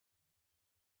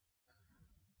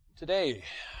Today,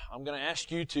 I'm going to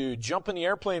ask you to jump in the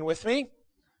airplane with me.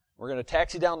 We're going to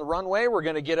taxi down the runway. We're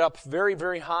going to get up very,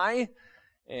 very high.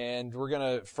 And we're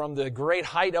going to, from the great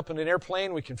height up in an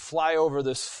airplane, we can fly over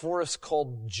this forest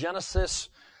called Genesis.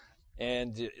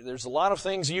 And there's a lot of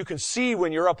things you can see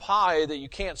when you're up high that you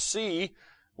can't see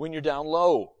when you're down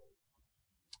low.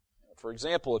 For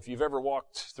example, if you've ever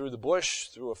walked through the bush,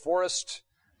 through a forest,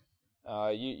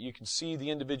 you can see the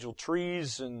individual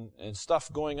trees and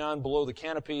stuff going on below the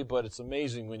canopy, but it's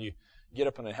amazing when you get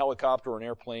up in a helicopter or an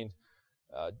airplane.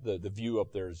 The view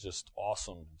up there is just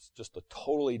awesome. It's just a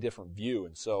totally different view.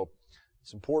 And so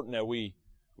it's important that we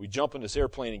jump in this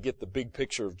airplane and get the big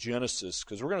picture of Genesis,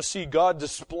 because we're going to see God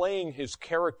displaying His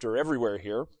character everywhere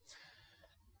here.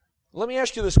 Let me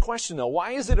ask you this question, though.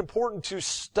 Why is it important to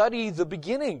study the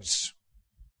beginnings?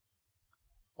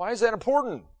 Why is that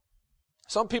important?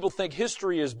 Some people think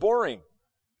history is boring.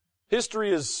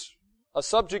 History is a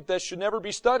subject that should never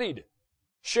be studied.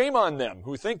 Shame on them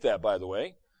who think that, by the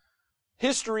way.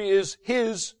 History is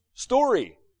His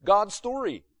story, God's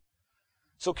story.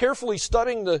 So carefully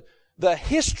studying the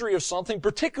history of something,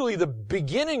 particularly the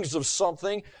beginnings of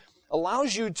something,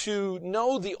 allows you to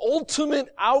know the ultimate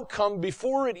outcome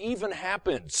before it even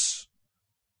happens.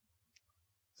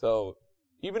 So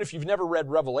even if you've never read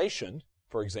Revelation,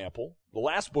 for example, the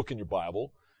last book in your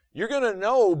Bible, you're going to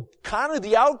know kind of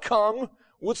the outcome,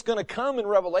 what's going to come in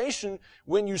Revelation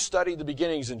when you study the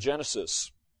beginnings in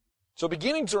Genesis. So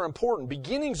beginnings are important.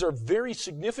 Beginnings are very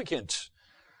significant.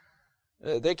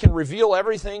 They can reveal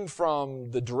everything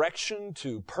from the direction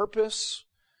to purpose.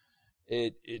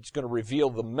 It's going to reveal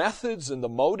the methods and the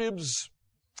motives.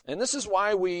 And this is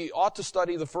why we ought to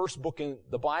study the first book in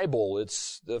the Bible.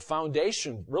 It's the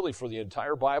foundation, really, for the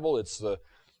entire Bible. It's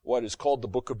what is called the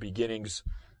Book of Beginnings.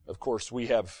 Of course, we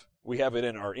have it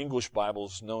in our English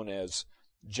Bibles known as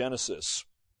Genesis.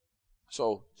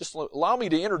 So just allow me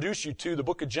to introduce you to the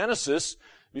book of Genesis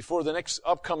before the next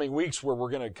upcoming weeks, where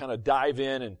we're going to kind of dive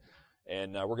in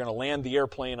and we're going to land the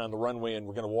airplane on the runway, and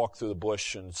we're going to walk through the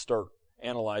bush and start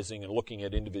analyzing and looking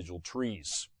at individual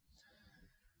trees.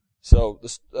 So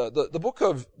the book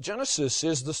of Genesis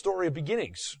is the story of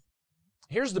beginnings.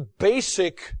 Here's the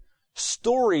basic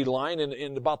storyline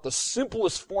in about the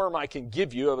simplest form I can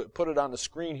give you. I've put it on the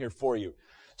screen here for you.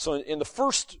 So in the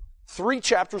first 3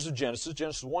 chapters of Genesis,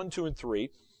 Genesis 1, 2, and 3,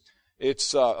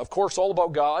 it's, of course, all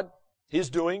about God, His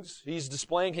doings. He's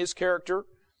displaying His character.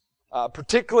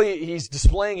 Particularly, He's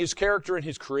displaying His character in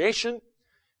His creation.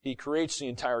 He creates the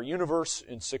entire universe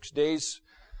in 6 days.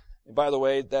 And by the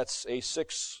way, that's a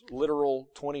 6 literal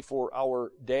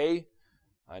 24-hour day.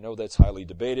 I know that's highly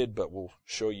debated, but we'll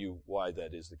show you why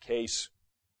that is the case.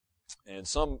 And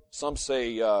some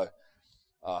say,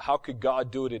 how could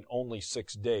God do it in only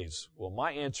 6 days? Well,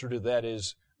 my answer to that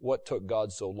is, what took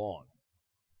God so long?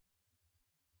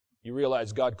 You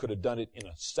realize God could have done it in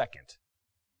a second.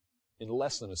 In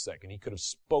less than a second. He could have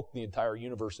spoke the entire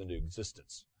universe into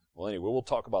existence. Well, anyway, we'll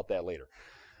talk about that later.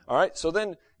 All right, so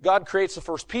then God creates the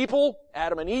first people,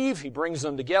 Adam and Eve. He brings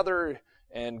them together,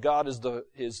 and God is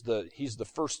He's the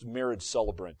first marriage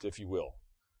celebrant, if you will.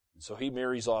 And so He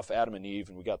marries off Adam and Eve,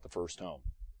 and we got the first home.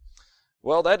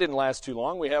 Well, that didn't last too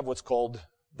long. We have what's called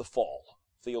the fall.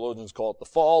 Theologians call it the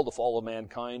fall of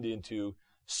mankind into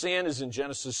sin is in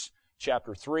Genesis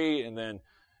chapter 3, and then,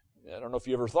 I don't know if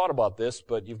you ever thought about this,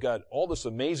 but you've got all this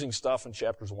amazing stuff in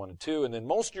chapters 1 and 2, and then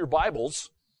most of your Bibles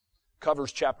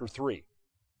covers chapter 3.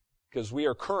 Because we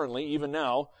are currently, even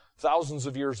now, thousands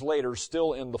of years later,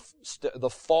 still in the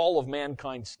fall of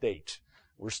mankind state.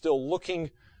 We're still looking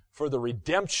for the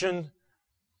redemption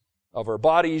of our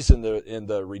bodies and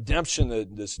the redemption,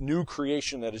 this new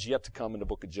creation that is yet to come in the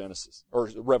book of Genesis, or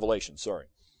Revelation, sorry.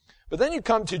 But then you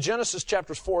come to Genesis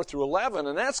chapters 4 through 11,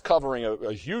 and that's covering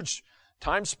a huge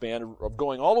time span of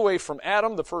going all the way from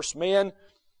Adam, the first man,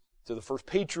 to the first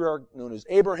patriarch known as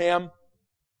Abraham.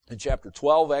 In chapter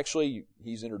 12, actually,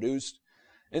 he's introduced.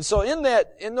 And so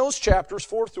in those chapters,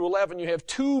 4 through 11, you have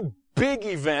 2 big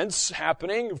events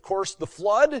happening. Of course, the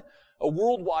flood, a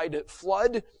worldwide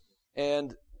flood,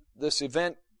 and this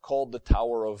event called the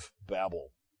Tower of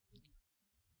Babel.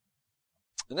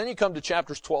 And then you come to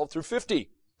chapters 12 through 50.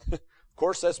 Of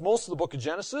course, that's most of the book of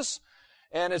Genesis.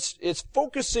 And it's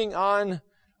focusing on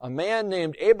a man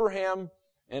named Abraham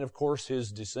and, of course, his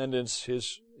descendants,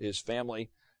 his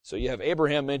family. So you have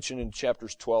Abraham mentioned in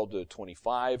chapters 12 to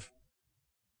 25.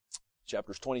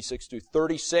 Chapters 26 to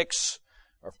 36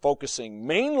 are focusing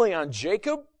mainly on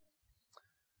Jacob,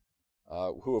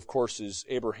 who, of course, is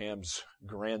Abraham's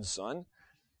grandson.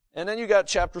 And then you got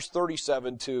chapters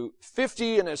 37 to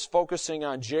 50, and it's focusing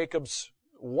on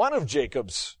one of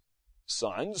Jacob's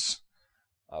sons,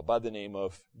 by the name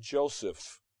of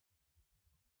Joseph.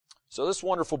 So this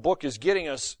wonderful book is getting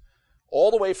us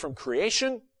all the way from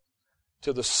creation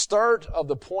to the start of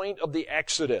the point of the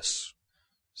Exodus.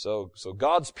 So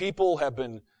God's people have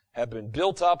been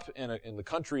built up in the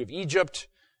country of Egypt,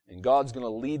 and God's going to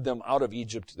lead them out of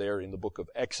Egypt there in the book of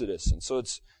Exodus. And so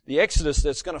it's the Exodus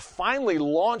that's going to finally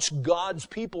launch God's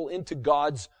people into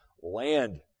God's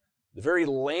land, the very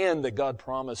land that God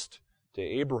promised to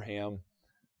Abraham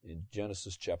in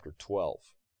Genesis chapter 12.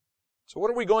 So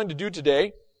what are we going to do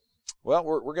today? Well,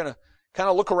 we're going to kind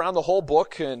of look around the whole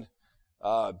book, and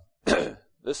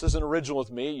this isn't original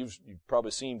with me. You've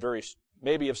probably seen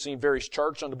maybe have seen various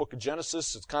charts on the book of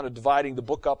Genesis. It's kind of dividing the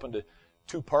book up into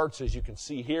two parts, as you can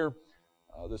see here.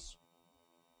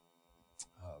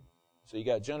 So you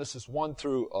got Genesis 1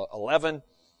 through 11.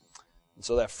 And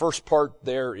so that first part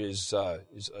there is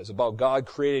about God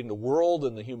creating the world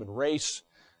and the human race,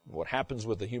 and what happens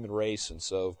with the human race. And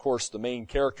so, of course, the main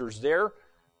characters there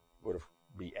would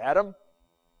be Adam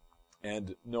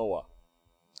and Noah.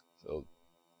 So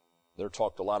they're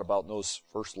talked a lot about in those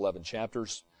first 11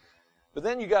 chapters. But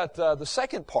then you got the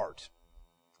second part.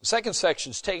 The second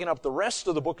section is taking up the rest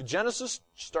of the book of Genesis,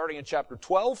 starting in chapter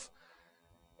 12.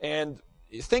 And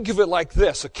you think of it like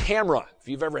this, a camera. If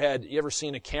you ever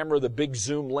seen a camera, the big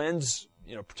zoom lens,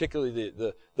 particularly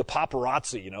the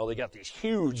paparazzi, they got these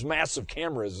huge, massive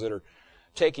cameras that are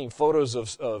taking photos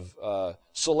of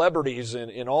celebrities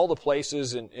in all the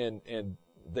places, and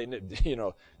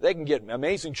they can get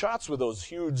amazing shots with those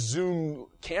huge zoom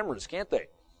cameras, can't they?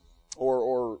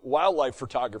 Or wildlife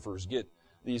photographers get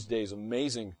these days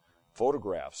amazing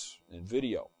photographs and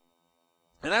video.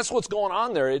 And that's what's going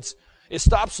on there. It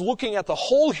stops looking at the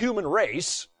whole human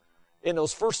race in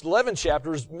those first 11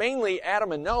 chapters, mainly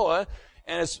Adam and Noah,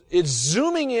 and it's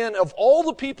zooming in of all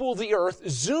the people of the earth,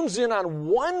 zooms in on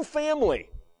one family,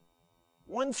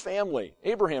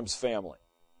 Abraham's family.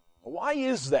 Why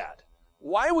is that?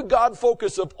 Why would God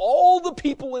focus of all the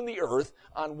people in the earth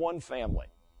on one family?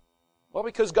 Well,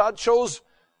 because God chose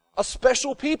a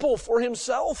special people for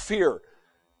himself here.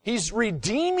 He's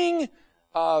redeeming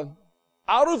out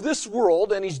of this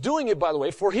world, and he's doing it, by the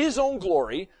way, for his own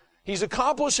glory. He's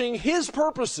accomplishing his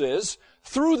purposes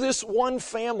through this one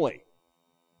family.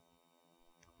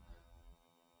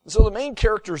 And so the main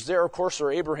characters there, of course,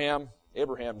 are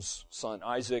Abraham's son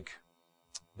Isaac,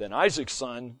 then Isaac's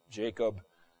son Jacob,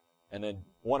 and then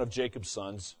one of Jacob's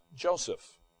sons,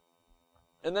 Joseph.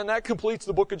 And then that completes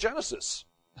the book of Genesis.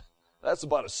 That's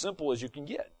about as simple as you can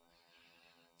get.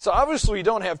 So obviously we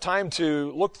don't have time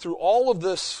to look through all of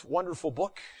this wonderful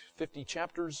book, 50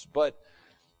 chapters, but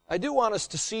I do want us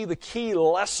to see the key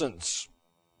lessons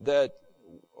that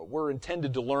we're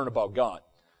intended to learn about God.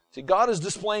 See, God is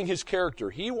displaying his character.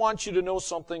 He wants you to know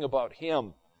something about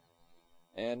him.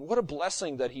 And what a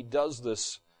blessing that he does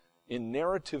this in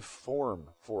narrative form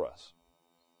for us.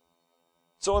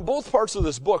 So in both parts of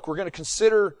this book, we're going to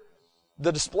consider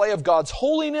the display of God's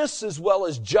holiness as well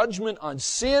as judgment on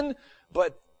sin.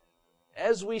 But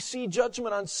as we see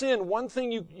judgment on sin, one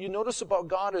thing you notice about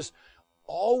God is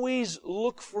always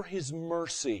look for his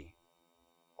mercy.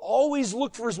 Always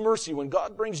look for his mercy. When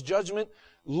God brings judgment,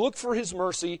 look for his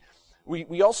mercy.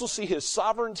 We also see his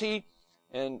sovereignty,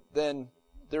 and then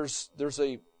there's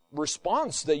a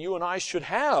response that you and I should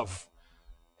have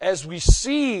as we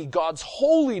see God's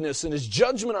holiness and his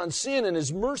judgment on sin and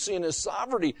his mercy and his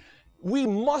sovereignty. We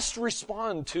must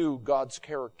respond to God's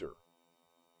character.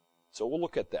 So we'll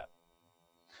look at that.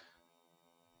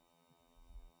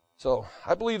 So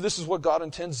I believe this is what God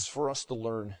intends for us to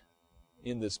learn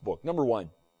in this book. Number one,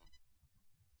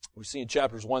 we see in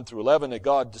chapters 1 through 11 that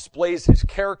God displays his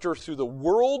character through the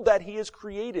world that he has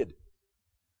created.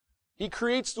 He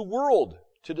creates the world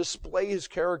to display his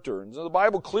character. And so the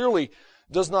Bible clearly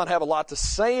does not have a lot to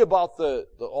say about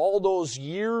all those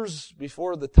years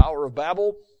before the Tower of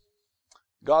Babel.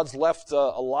 God's left a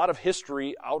lot of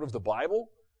history out of the Bible,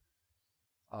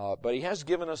 but he has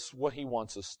given us what he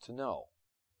wants us to know.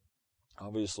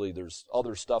 Obviously, there's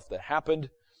other stuff that happened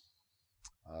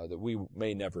that we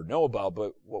may never know about,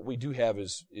 but what we do have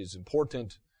is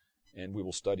important, and we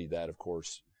will study that, of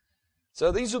course.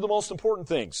 So these are the most important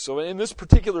things. So in this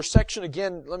particular section,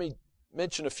 again, let me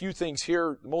mention a few things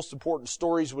here. The most important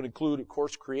stories would include, of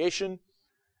course, creation,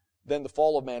 then the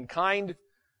fall of mankind,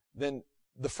 then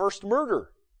the first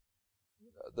murder.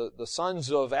 The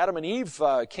sons of Adam and Eve,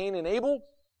 Cain and Abel.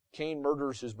 Cain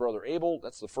murders his brother Abel.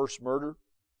 That's the first murder.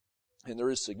 And there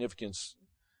is significance.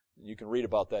 You can read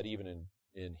about that even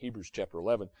in Hebrews chapter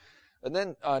 11. And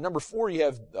then number 4, you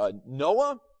have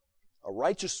Noah, a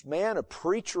righteous man, a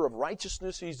preacher of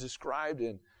righteousness he's described,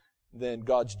 and then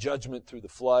God's judgment through the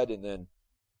flood, and then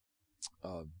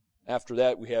After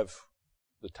that, we have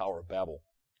the Tower of Babel.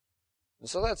 And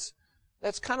so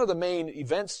that's kind of the main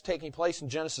events taking place in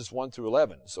Genesis 1 through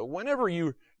 11. So whenever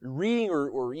you're reading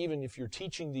or even if you're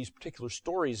teaching these particular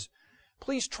stories,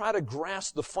 please try to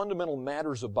grasp the fundamental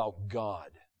matters about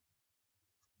God.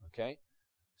 Okay?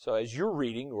 So as you're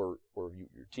reading or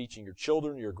you're teaching your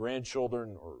children, your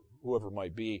grandchildren, or whoever it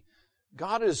might be,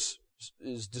 God is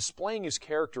displaying His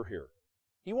character here.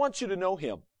 He wants you to know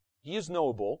Him. He is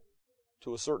knowable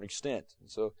to a certain extent. And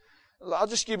so I'll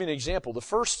just give you an example. The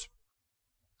first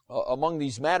among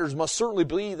these matters must certainly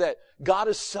be that God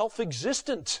is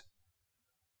self-existent.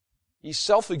 He's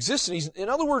self-existent. In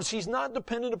other words, He's not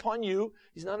dependent upon you.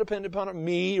 He's not dependent upon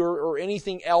me or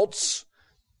anything else.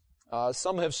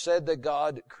 Some have said that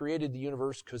God created the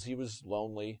universe because He was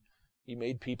lonely. He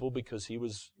made people because He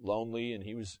was lonely and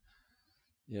He was,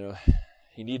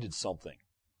 He needed something.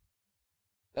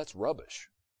 That's rubbish.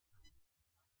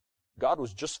 God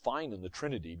was just fine in the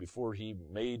Trinity before He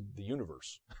made the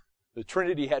universe. The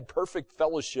Trinity had perfect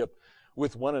fellowship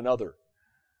with one another.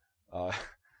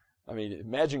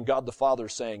 Imagine God the Father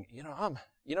saying,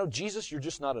 Jesus, you're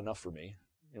just not enough for me.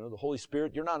 The Holy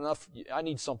Spirit, you're not enough. I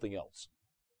need something else.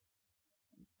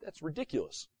 That's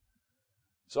ridiculous.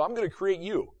 So I'm going to create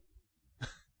you.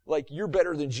 Like you're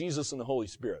better than Jesus and the Holy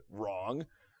Spirit. Wrong.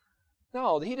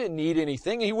 No, He didn't need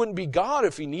anything. He wouldn't be God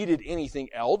if He needed anything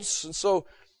else. And so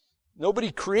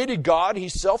nobody created God.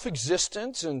 He's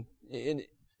self-existent and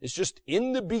it's just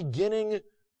in the beginning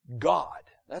God.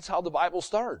 That's how the Bible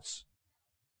starts.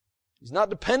 He's not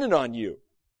dependent on you.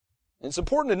 And it's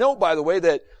important to note, by the way,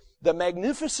 that the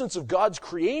magnificence of God's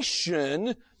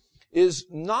creation is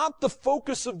not the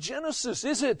focus of Genesis,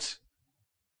 is it?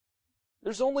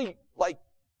 There's only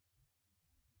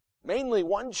mainly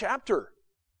one chapter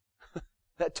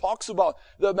that talks about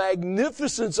the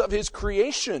magnificence of His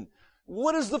creation.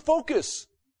 What is the focus?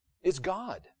 It's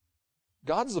God.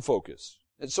 God's the focus.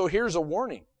 And so here's a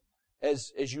warning.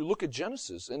 As you look at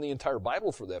Genesis, and the entire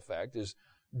Bible for that fact, is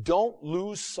don't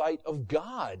lose sight of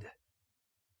God.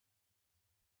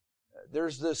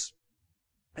 There's this,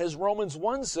 as Romans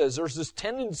 1 says, there's this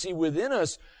tendency within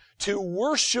us to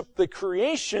worship the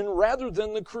creation rather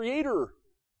than the Creator.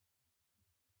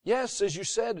 Yes, as you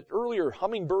said earlier,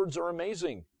 hummingbirds are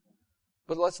amazing.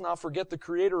 But let's not forget the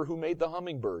Creator who made the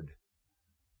hummingbird.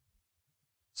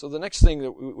 So the next thing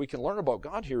that we can learn about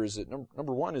God here is that,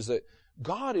 number one, is that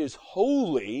God is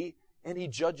holy and He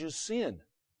judges sin.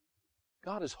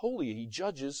 God is holy, He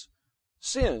judges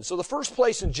sin. So the first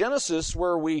place in Genesis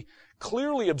where we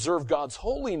clearly observe God's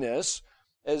holiness,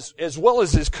 as well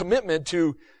as His commitment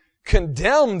to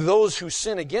condemn those who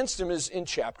sin against Him, is in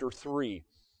chapter 3.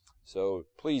 So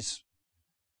please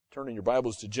turn in your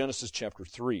Bibles to Genesis chapter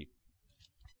 3.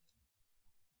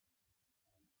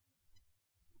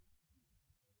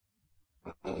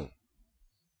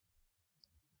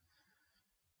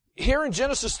 Here in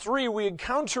Genesis 3, we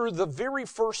encounter the very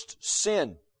first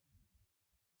sin.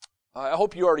 I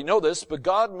hope you already know this, but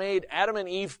God made Adam and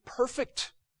Eve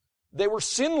perfect. They were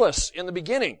sinless in the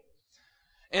beginning.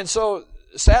 And so,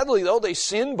 sadly though, they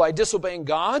sinned by disobeying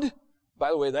God. By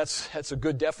the way, that's a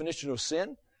good definition of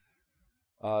sin.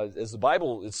 As the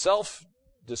Bible itself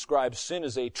describes sin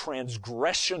as a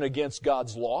transgression against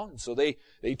God's law. And so they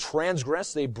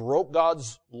transgressed, they broke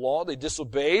God's law, they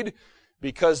disobeyed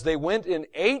because they went and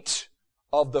ate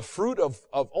of the fruit of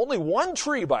only one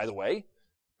tree, by the way.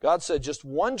 God said just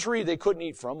one tree they couldn't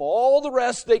eat from. All the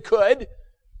rest they could,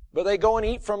 but they go and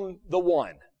eat from the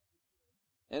one.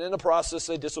 And in the process,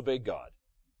 they disobeyed God.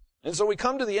 And so we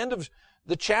come to the end of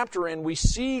the chapter and we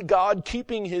see God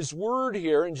keeping His word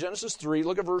here in Genesis 3.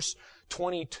 Look at verse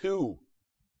 22.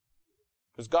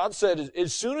 Because God said,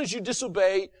 as soon as you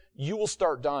disobey, you will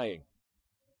start dying.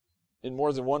 In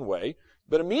more than one way.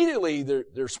 But immediately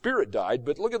their spirit died.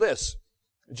 But look at this.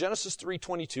 Genesis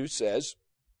 3:22 says,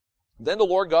 Then the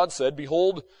Lord God said,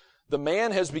 Behold, the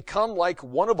man has become like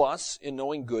one of us in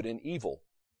knowing good and evil.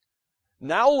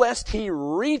 Now lest he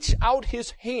reach out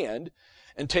his hand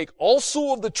and take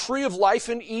also of the tree of life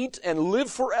and eat and live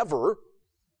forever.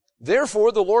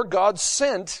 Therefore the Lord God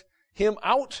sent him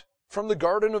out from the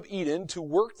Garden of Eden to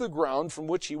work the ground from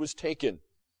which he was taken.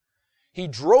 He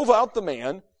drove out the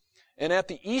man, and at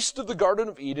the east of the Garden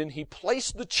of Eden he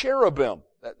placed the cherubim,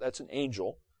 that's an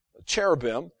angel, a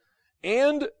cherubim,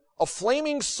 and a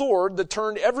flaming sword that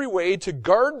turned every way to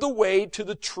guard the way to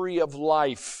the tree of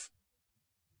life.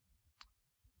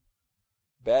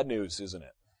 Bad news, isn't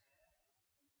it?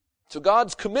 So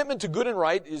God's commitment to good and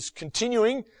right is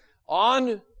continuing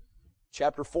on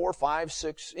chapter 4, 5,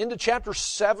 6, into chapter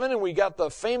 7, and we got the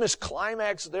famous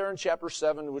climax there in chapter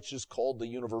 7, which is called the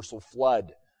universal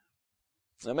flood.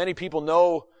 Now, many people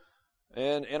know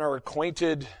and are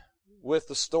acquainted with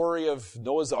the story of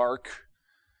Noah's Ark.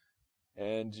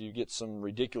 And you get some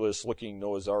ridiculous-looking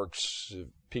Noah's Arks,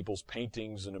 people's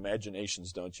paintings and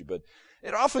imaginations, don't you? But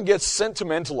it often gets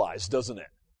sentimentalized, doesn't it?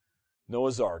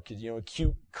 Noah's Ark, a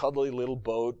cute, cuddly little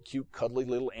boat, cute, cuddly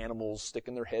little animals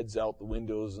sticking their heads out the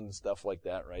windows and stuff like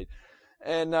that, right?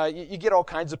 And you get all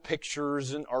kinds of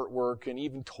pictures and artwork and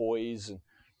even toys.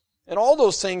 And all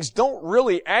those things don't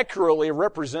really accurately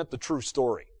represent the true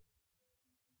story.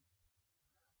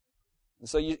 And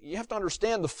so you have to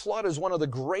understand the flood is one of the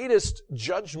greatest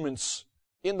judgments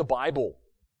in the Bible.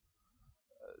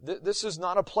 This is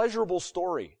not a pleasurable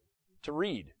story to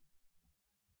read.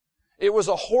 It was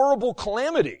a horrible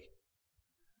calamity.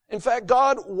 In fact,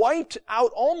 God wiped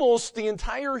out almost the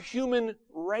entire human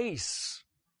race.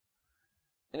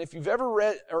 And if you've ever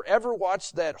read or ever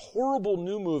watched that horrible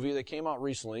new movie that came out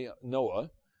recently, Noah,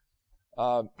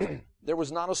 there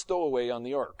was not a stowaway on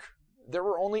the ark. There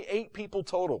were only 8 people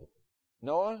total.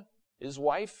 Noah, his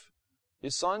wife,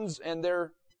 his sons, and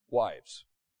their wives.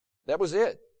 That was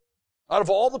it. Out of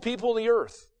all the people on the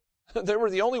earth, they were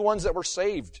the only ones that were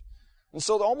saved. And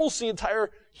so almost the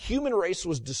entire human race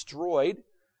was destroyed.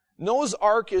 Noah's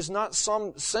Ark is not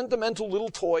some sentimental little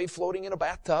toy floating in a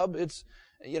bathtub. It's,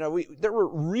 there were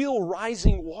real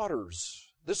rising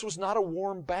waters. This was not a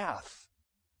warm bath.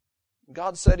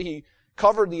 God said He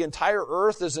covered the entire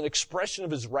earth as an expression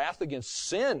of His wrath against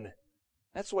sin.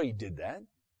 That's why He did that.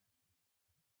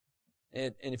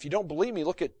 And if you don't believe me,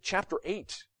 look at chapter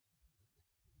 8.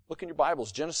 Look in your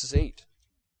Bibles, Genesis 8.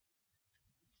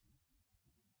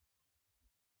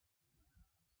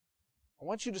 I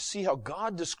want you to see how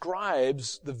God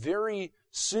describes the very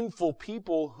sinful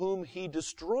people whom He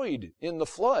destroyed in the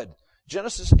flood.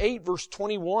 Genesis 8, verse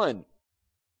 21.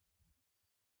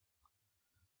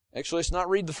 Actually, let's not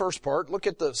read the first part. Look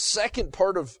at the second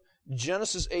part of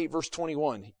Genesis 8, verse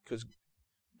 21. Because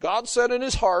God said in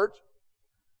His heart,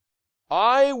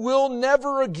 I will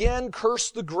never again curse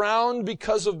the ground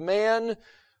because of man,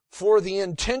 for the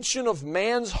intention of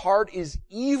man's heart is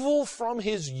evil from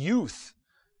his youth.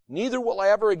 Neither will I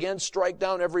ever again strike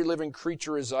down every living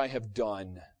creature as I have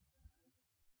done.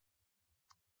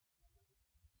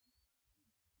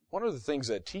 One of the things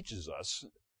that teaches us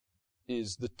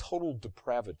is the total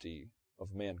depravity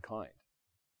of mankind.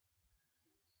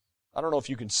 I don't know if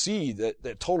you can see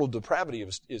that total depravity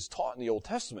is taught in the Old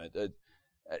Testament.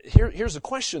 Here's the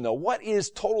question, though. What is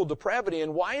total depravity,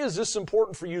 and why is this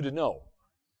important for you to know?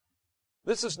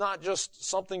 This is not just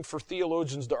something for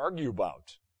theologians to argue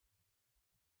about.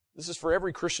 This is for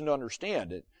every Christian to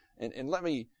understand it. And let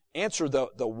me answer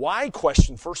the why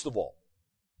question first of all.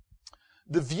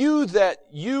 The view that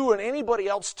you and anybody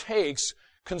else takes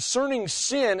concerning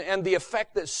sin and the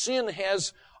effect that sin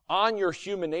has on your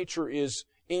human nature is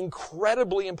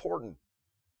incredibly important.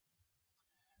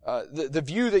 The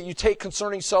view that you take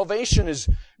concerning salvation is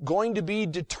going to be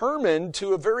determined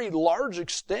to a very large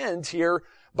extent here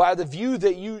by the view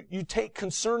that you take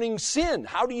concerning sin.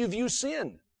 How do you view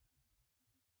sin?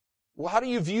 Well, how do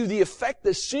you view the effect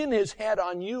that sin has had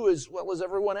on you as well as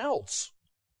everyone else?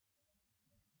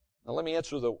 Now let me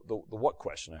answer the what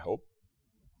question, I hope.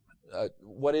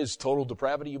 What is total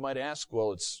depravity, you might ask?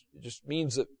 Well, it just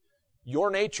means that your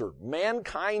nature,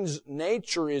 mankind's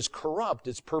nature is corrupt,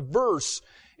 it's perverse,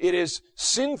 it is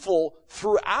sinful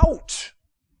throughout.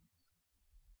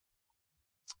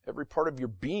 Every part of your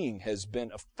being has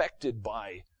been affected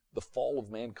by the fall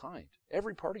of mankind.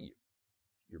 Every part of you.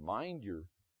 Your mind, your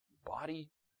body,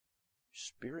 your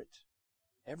spirit,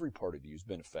 every part of you has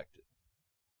been affected.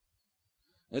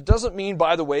 It doesn't mean,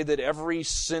 by the way, that every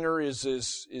sinner is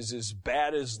as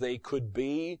bad as they could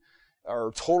be,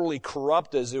 or totally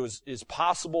corrupt as it is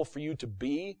possible for you to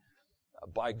be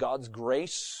by God's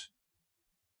grace.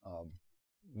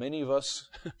 Many of us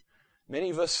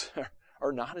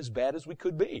are not as bad as we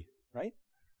could be, right?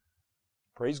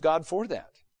 Praise God for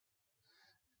that.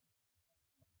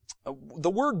 The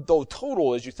word, though,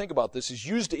 total, as you think about this, is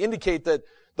used to indicate that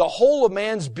the whole of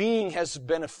man's being has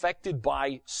been affected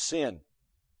by sin.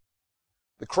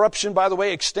 The corruption, by the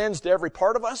way, extends to every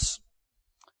part of us,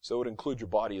 so it would include your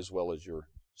body as well as your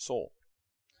soul.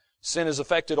 Sin has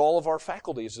affected all of our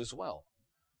faculties as well.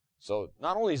 So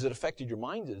not only has it affected your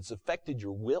mind, it's affected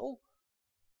your will.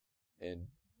 And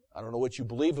I don't know what you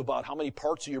believe about how many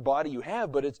parts of your body you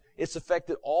have, but it's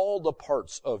affected all the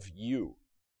parts of you.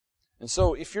 And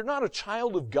so if you're not a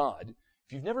child of God,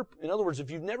 if you've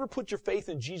never put your faith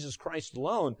in Jesus Christ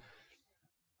alone,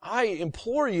 I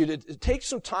implore you to take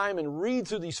some time and read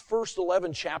through these first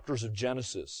 11 chapters of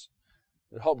Genesis.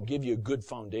 It'll help give you a good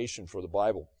foundation for the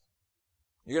Bible.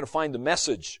 You're going to find the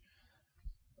message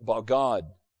about God.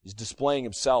 He's displaying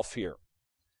himself here.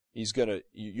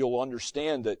 You'll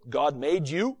understand that God made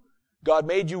you. God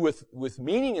made you with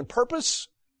meaning and purpose.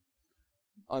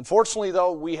 Unfortunately,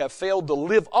 though, we have failed to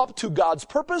live up to God's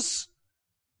purpose.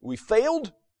 We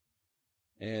failed.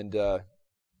 And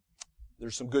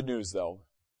there's some good news, though.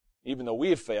 Even though we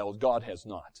have failed, God has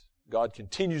not. God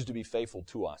continues to be faithful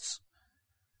to us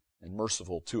and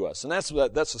merciful to us. And that's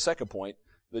the second point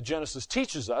that Genesis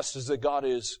teaches us, is that God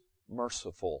is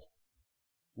merciful.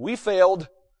 We failed,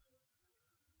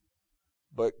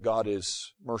 but God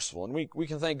is merciful. And we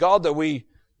can thank God that we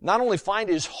not only find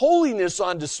His holiness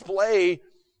on display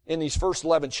in these first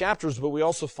 11 chapters, but we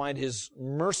also find His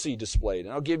mercy displayed.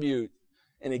 And I'll give you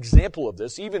an example of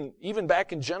this. Even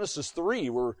back in Genesis 3,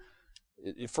 where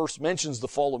it first mentions the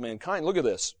fall of mankind. Look at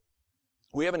this.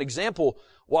 We have an example.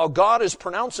 While God is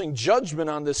pronouncing judgment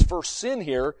on this first sin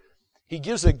here, He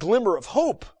gives a glimmer of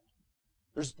hope.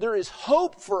 There is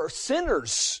hope for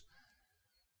sinners.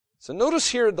 So notice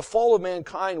here the fall of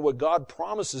mankind, what God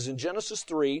promises in Genesis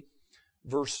 3,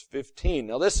 verse 15.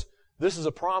 Now this is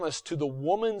a promise to the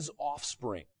woman's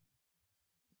offspring.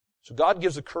 So God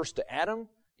gives a curse to Adam,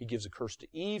 He gives a curse to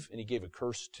Eve, and He gave a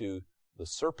curse to the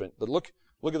serpent. But look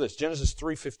at this, Genesis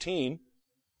 3:15.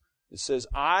 It says,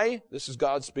 this is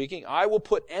God speaking, I will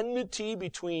put enmity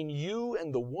between you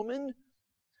and the woman,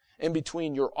 and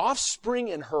between your offspring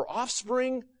and her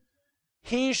offspring.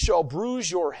 He shall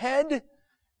bruise your head,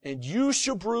 and you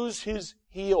shall bruise his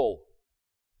heel.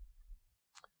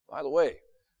 By the way,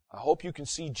 I hope you can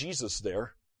see Jesus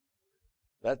there.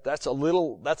 That's a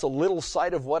little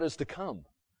sight of what is to come.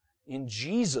 In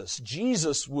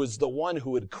Jesus was the one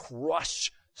who would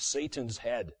crush Satan's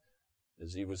head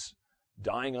as He was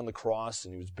dying on the cross,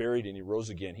 and He was buried and He rose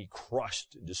again. He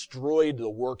crushed, destroyed the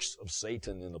works of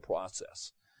Satan in the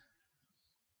process.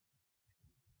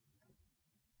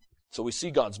 So we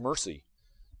see God's mercy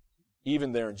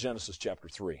even there in Genesis chapter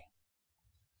 3.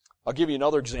 I'll give you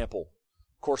another example.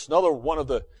 Of course, another one of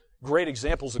the great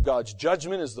examples of God's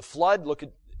judgment is the flood. Look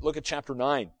at chapter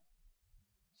 9.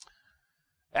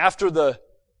 After the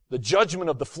judgment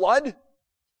of the flood,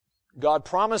 God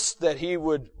promised that He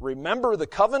would remember the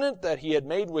covenant that He had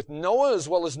made with Noah as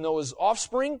well as Noah's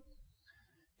offspring.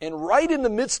 And right in the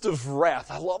midst of wrath,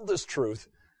 I love this truth,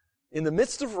 in the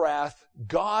midst of wrath,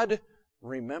 God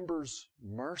remembers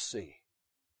mercy.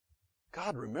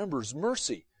 God remembers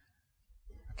mercy.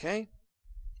 Okay?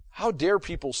 How dare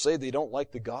people say they don't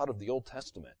like the God of the Old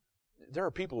Testament? There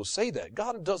are people who say that.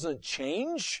 God doesn't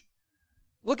change.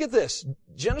 Look at this.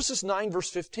 Genesis 9, verse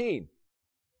 15.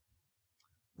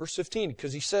 Verse 15,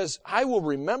 because He says, I will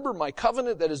remember my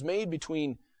covenant that is made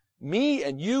between me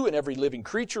and you and every living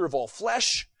creature of all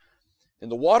flesh, and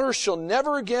the waters shall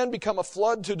never again become a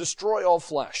flood to destroy all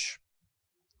flesh.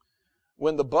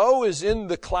 When the bow is in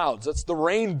the clouds, that's the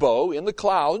rainbow in the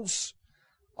clouds,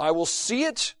 I will see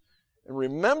it and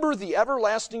remember the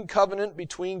everlasting covenant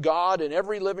between God and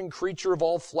every living creature of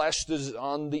all flesh that is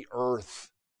on the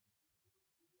earth.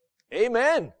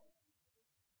 Amen.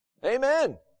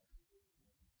 Amen.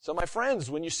 So my friends,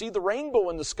 when you see the rainbow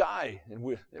in the sky, and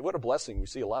what a blessing, we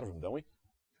see a lot of them, don't we?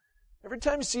 Every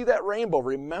time you see that rainbow,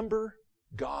 remember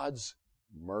God's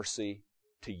mercy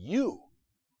to you.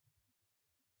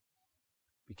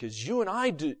 Because you and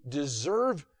I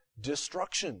deserve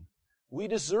destruction. We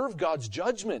deserve God's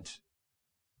judgment,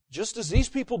 just as these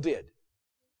people did.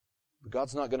 But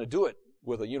God's not going to do it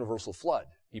with a universal flood.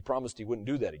 He promised He wouldn't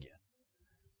do that again.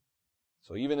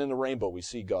 So even in the rainbow, we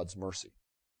see God's mercy.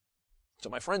 So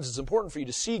my friends, it's important for you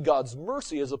to see God's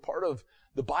mercy as a part of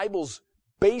the Bible's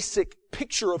basic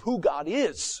picture of who God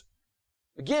is.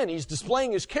 Again, He's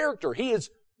displaying His character. He is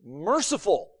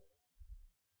merciful.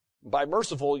 By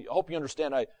merciful, I hope you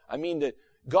understand, I mean that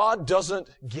God doesn't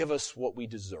give us what we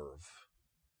deserve.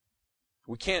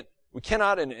 We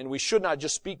cannot and we should not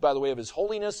just speak, by the way, of His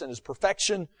holiness and His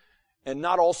perfection and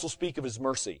not also speak of His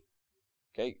mercy.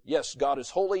 Okay? Yes, God is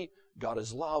holy. God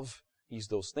is love. He's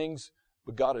those things.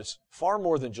 But God is far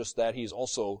more than just that. He is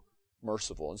also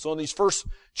merciful. And so in these first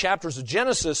chapters of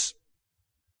Genesis,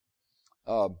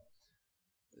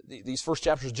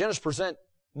 present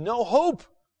no hope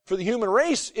for the human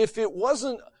race if it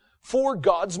wasn't for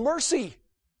God's mercy.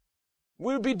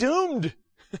 We would be doomed.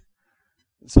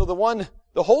 So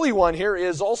the Holy One here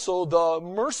is also the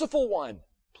merciful one.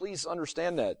 Please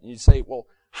understand that. You say, well,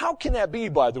 how can that be,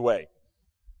 by the way?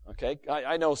 Okay,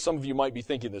 I know some of you might be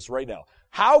thinking this right now.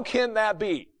 How can that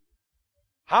be?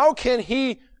 How can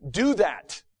He do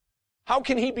that? How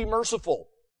can He be merciful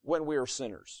when we are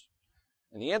sinners?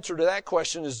 And the answer to that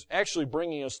question is actually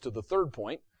bringing us to the third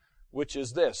point, which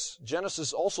is this.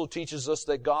 Genesis also teaches us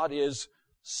that God is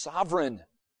sovereign.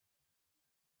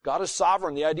 God is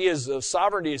sovereign. The idea of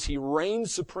sovereignty is He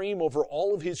reigns supreme over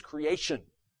all of His creation.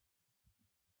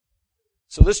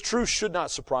 So this truth should not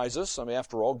surprise us. I mean,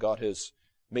 after all, God has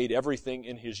made everything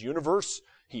in His universe.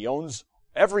 He owns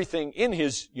everything in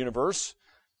His universe.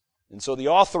 And so the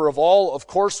author of all, of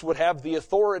course, would have the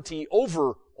authority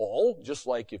over all, just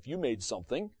like if you made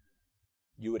something,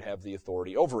 you would have the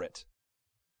authority over it.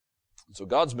 And so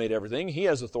God's made everything. He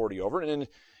has authority over it. And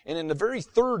in the very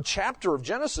third chapter of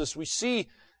Genesis, we see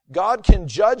God can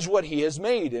judge what He has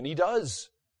made, and He does.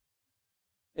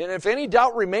 And if any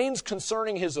doubt remains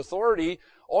concerning His authority,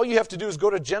 all you have to do is go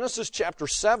to Genesis chapter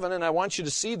 7, and I want you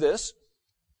to see this.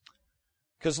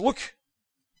 Because look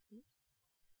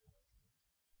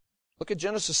at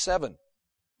Genesis 7,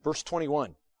 verse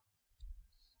 21.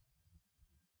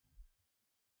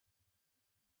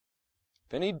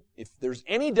 If there's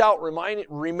any doubt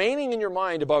remaining in your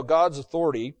mind about God's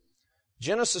authority,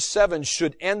 Genesis 7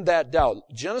 should end that doubt.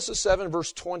 Genesis 7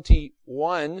 verse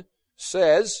 21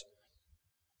 says,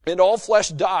 "And all flesh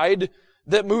died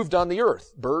that moved on the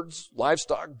earth, birds,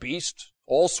 livestock, beasts,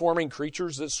 all swarming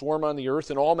creatures that swarm on the earth,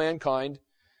 and all mankind.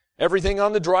 Everything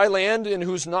on the dry land in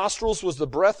whose nostrils was the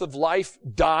breath of life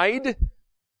died.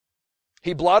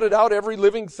 He blotted out every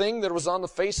living thing that was on the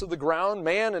face of the ground,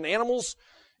 man and animals,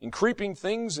 and creeping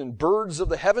things and birds of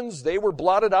the heavens. They were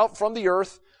blotted out from the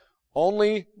earth.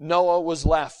 Only Noah was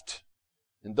left,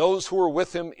 and those who were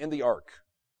with him in the ark.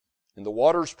 And the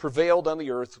waters prevailed on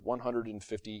the earth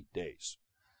 150 days.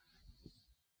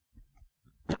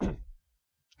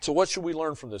 So what should we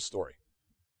learn from this story?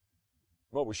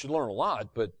 Well, we should learn a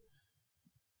lot, but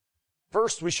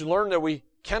first we should learn that we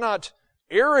cannot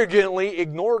arrogantly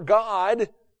ignore God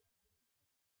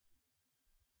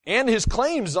and His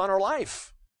claims on our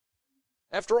life.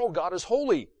 After all, God is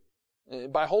holy.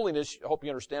 And by holiness, I hope you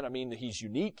understand, I mean that He's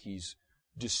unique, He's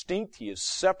distinct, He is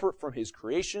separate from His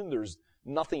creation. There's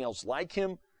nothing else like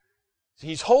Him.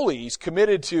 He's holy. He's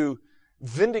committed to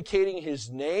vindicating His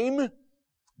name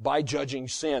by judging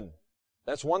sin.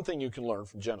 That's one thing you can learn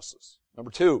from Genesis.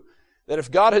 Number two, that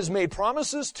if God has made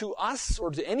promises to us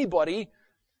or to anybody,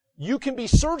 you can be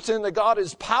certain that God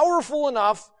is powerful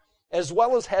enough as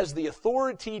well as has the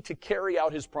authority to carry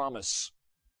out His promise.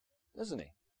 Isn't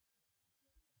He?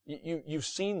 You've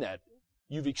seen that.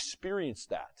 You've experienced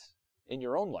that in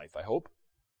your own life, I hope.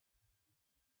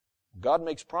 God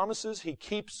makes promises. He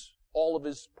keeps all of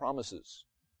His promises.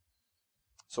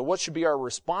 So what should be our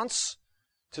response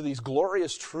to these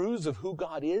glorious truths of who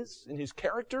God is and His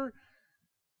character?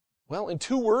 Well, in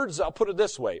two words, I'll put it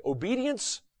this way.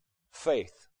 Obedience,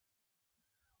 faith.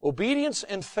 Obedience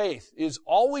and faith is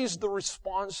always the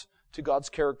response to God's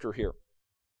character here.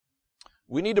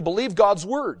 We need to believe God's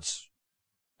words.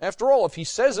 After all, if He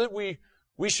says it, we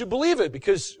should believe it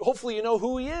because hopefully you know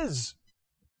who He is.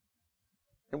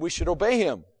 And we should obey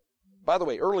Him. By the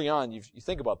way, early on, you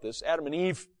think about this, Adam and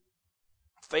Eve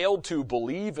failed to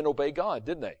believe and obey God,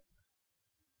 didn't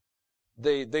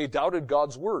they? They doubted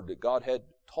God's word that God had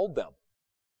told them.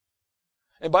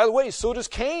 And by the way, so does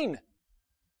Cain.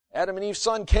 Adam and Eve's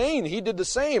son Cain, he did the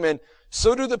same. And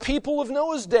so do the people of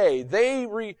Noah's day. They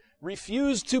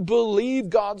refused to believe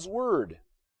God's word.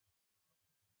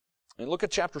 And look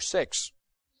at chapter 6.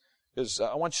 Because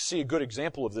I want you to see a good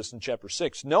example of this in chapter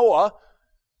 6. Noah,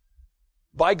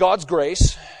 by God's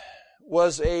grace,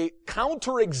 was a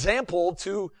counterexample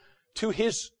to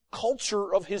his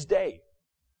culture of his day.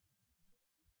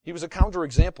 He was a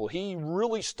counterexample. He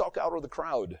really stuck out of the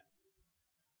crowd.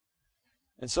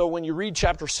 And so when you read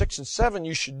chapter 6 and 7,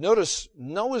 you should notice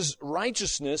Noah's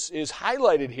righteousness is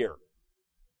highlighted here.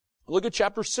 Look at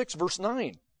chapter 6, verse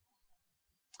 9,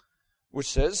 which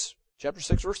says, chapter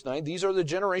 6, verse 9, "These are the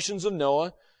generations of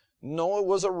Noah. Noah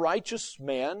was a righteous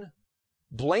man,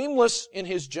 blameless in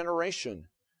his generation.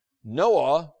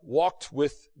 Noah walked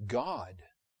with God."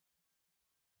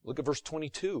 Look at verse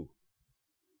 22.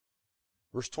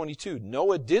 Verse 22,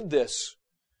 "Noah did this.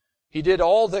 He did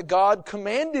all that God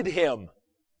commanded him."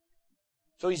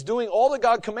 So he's doing all that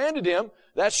God commanded him.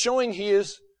 That's showing he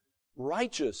is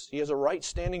righteous. He has a right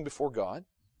standing before God.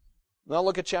 Now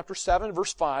look at chapter 7,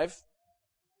 verse 5.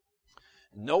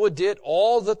 "Noah did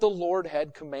all that the Lord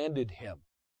had commanded him."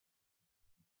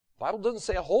 The Bible doesn't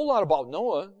say a whole lot about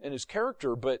Noah and his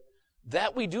character, but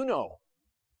that we do know.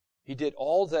 He did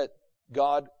all that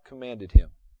God commanded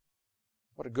him.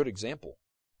 What a good example.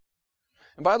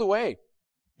 And by the way,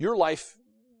 your life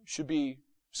should be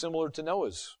similar to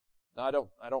Noah's. Now,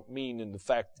 I don't mean in the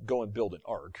fact go and build an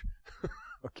ark,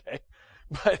 okay?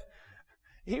 But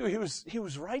he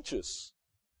was righteous.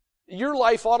 Your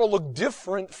life ought to look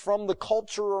different from the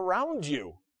culture around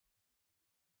you,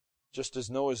 just as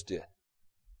Noah's did.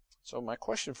 So my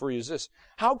question for you is this: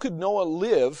 how could Noah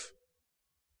live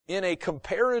in a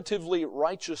comparatively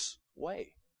righteous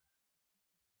way?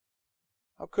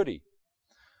 How could he?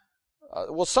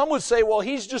 Well, some would say, well,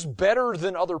 he's just better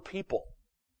than other people.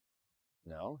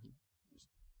 No,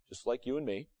 just like you and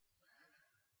me.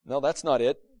 No, that's not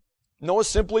it. Noah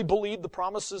simply believed the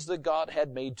promises that God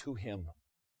had made to him.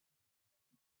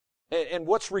 And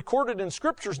what's recorded in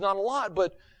Scripture is not a lot,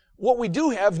 but what we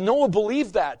do have, Noah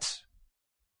believed that.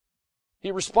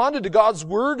 He responded to God's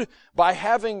word by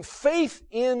having faith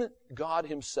in God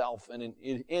himself and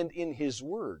in his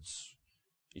words.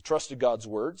 He trusted God's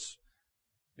words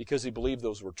because he believed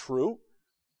those were true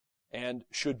and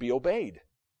should be obeyed.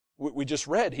 We just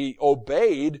read, he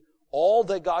obeyed all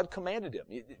that God commanded him.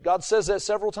 God says that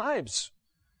several times.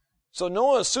 So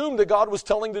Noah assumed that God was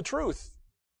telling the truth.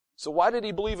 So why did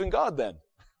he believe in God then?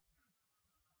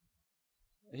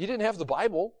 He didn't have the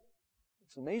Bible.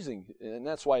 It's amazing. And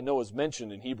that's why Noah's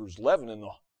mentioned in Hebrews 11 in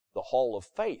the hall of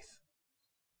faith.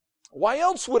 Why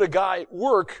else would a guy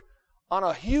work on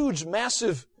a huge,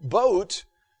 massive boat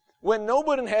when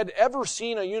nobody had ever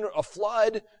seen a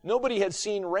flood, nobody had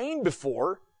seen rain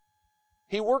before?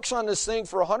 He works on this thing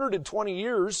for 120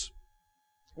 years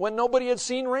when nobody had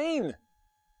seen rain.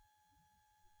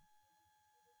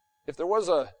 If there was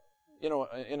in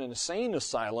an insane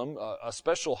asylum, a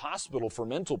special hospital for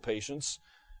mental patients,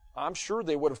 I'm sure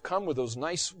they would have come with those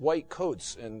nice white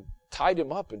coats and tied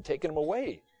him up and taken him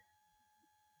away.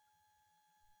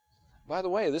 By the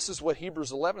way, this is what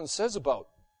Hebrews 11 says about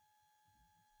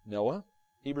Noah.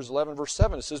 Hebrews 11 verse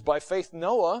 7, it says, by faith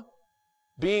Noah,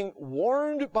 being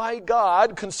warned by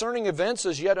God concerning events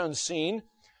as yet unseen,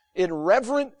 in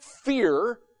reverent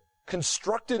fear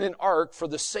constructed an ark for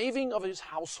the saving of his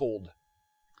household.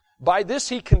 By this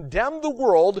he condemned the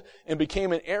world and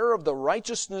became an heir of the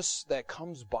righteousness that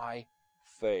comes by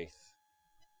faith.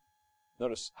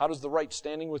 Notice, how does the right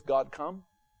standing with God come?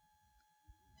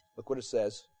 Look what it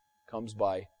says. Comes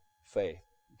by faith.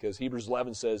 Because Hebrews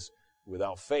 11 says,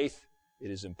 without faith, it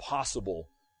is impossible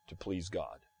to please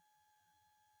God.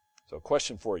 So a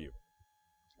question for you.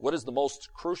 What is the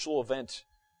most crucial event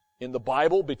in the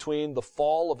Bible between the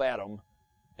fall of Adam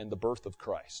and the birth of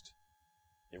Christ?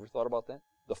 You ever thought about that?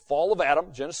 The fall of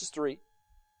Adam, Genesis 3,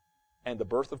 and the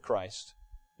birth of Christ,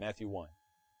 Matthew 1.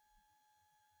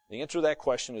 The answer to that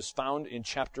question is found in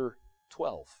chapter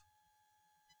 12.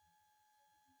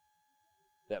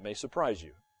 That may surprise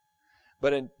you.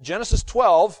 But in Genesis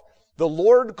 12, the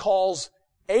Lord calls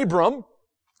Abram,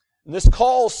 and this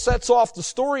call sets off the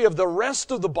story of the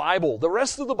rest of the Bible. The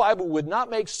rest of the Bible would not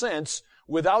make sense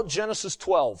without Genesis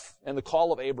 12 and the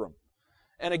call of Abram.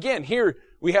 And again, here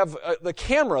we have the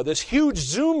camera, this huge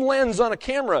zoom lens on a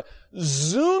camera,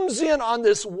 zooms in on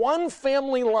this one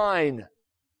family line.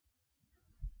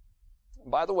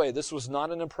 By the way, this was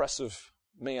not an impressive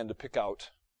man to pick out.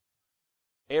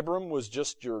 Abram was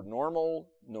just your normal,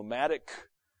 nomadic,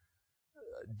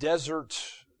 desert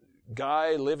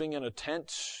guy living in a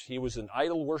tent. He was an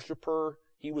idol worshiper.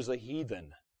 He was a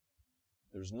heathen.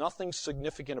 There's nothing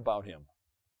significant about him.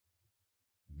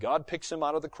 God picks him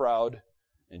out of the crowd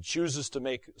and chooses to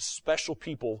make special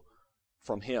people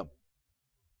from him.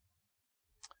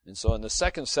 And so in the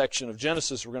second section of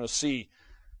Genesis, we're going to see,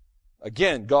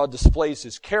 again, God displays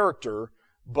his character,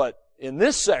 but in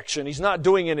this section, he's not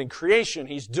doing it in creation,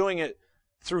 he's doing it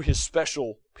through his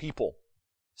special people,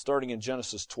 starting in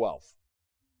Genesis 12.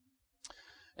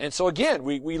 And so again,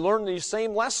 we learn these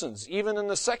same lessons. Even in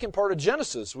the second part of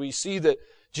Genesis, we see that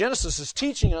Genesis is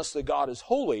teaching us that God is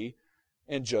holy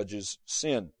and judges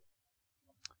sin.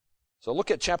 So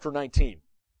look at chapter 19.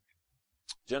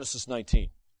 Genesis 19.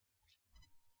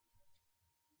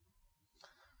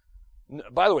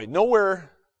 By the way,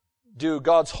 nowhere do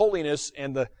God's holiness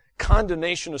and the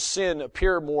condemnation of sin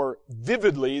appear more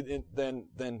vividly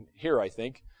than here, I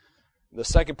think. The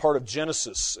second part of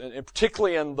Genesis, and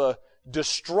particularly in the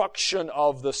destruction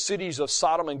of the cities of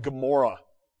Sodom and Gomorrah.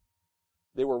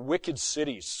 They were wicked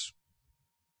cities,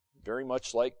 very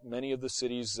much like many of the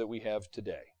cities that we have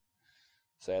today,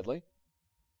 sadly.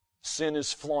 Sin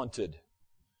is flaunted.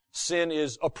 Sin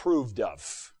is approved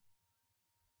of.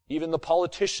 Even the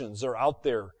politicians are out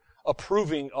there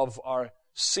approving of our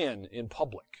sin in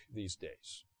public these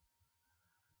days.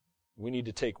 We need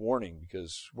to take warning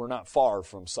because we're not far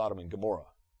from Sodom and Gomorrah.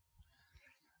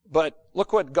 But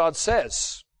look what God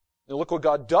says. And look what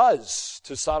God does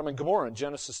to Sodom and Gomorrah in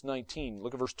Genesis 19.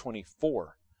 Look at verse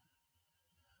 24.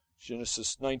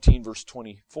 Genesis 19, verse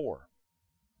 24.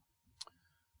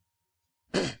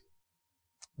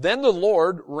 Then the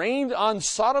Lord rained on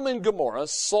Sodom and Gomorrah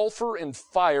sulfur and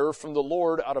fire from the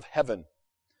Lord out of heaven.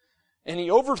 And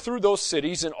he overthrew those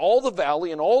cities and all the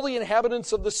valley and all the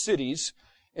inhabitants of the cities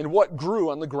and what grew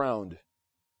on the ground.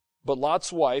 But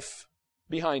Lot's wife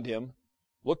behind him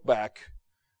looked back,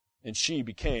 and she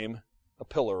became a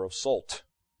pillar of salt.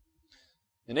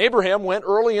 And Abraham went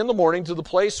early in the morning to the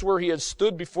place where he had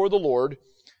stood before the Lord,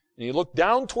 and he looked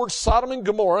down toward Sodom and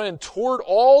Gomorrah and toward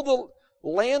all the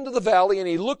land of the valley, and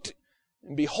he looked,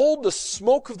 and behold, the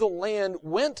smoke of the land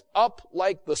went up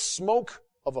like the smoke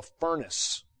of a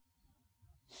furnace.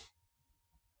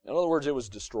 In other words, it was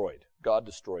destroyed. God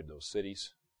destroyed those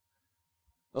cities.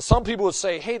 Now some people would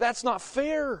say, hey, that's not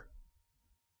fair.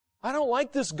 I don't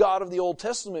like this God of the Old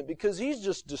Testament because He's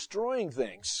just destroying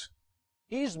things.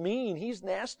 He's mean. He's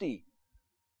nasty.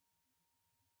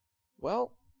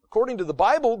 Well, according to the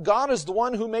Bible, God is the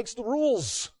one who makes the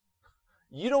rules.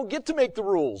 You don't get to make the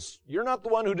rules. You're not the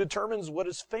one who determines what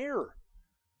is fair.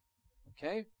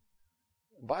 Okay?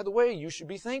 By the way, you should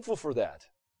be thankful for that.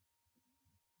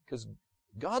 Because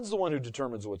God's the one who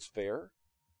determines what's fair,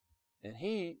 and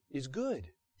He is good,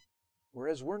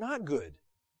 whereas we're not good.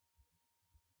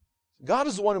 God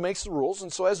is the one who makes the rules,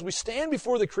 and so as we stand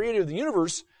before the Creator of the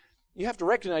universe, you have to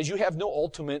recognize you have no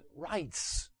ultimate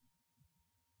rights.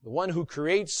 The one who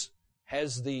creates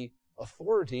has the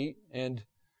authority and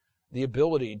the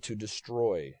ability to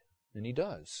destroy, and He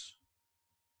does.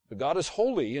 But God is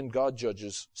holy, and God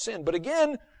judges sin. But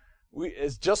again,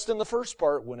 as just in the first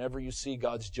part, whenever you see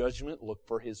God's judgment, look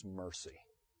for His mercy.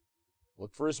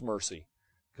 Look for His mercy,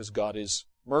 because God is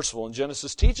merciful. And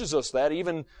Genesis teaches us that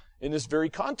even in this very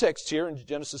context here in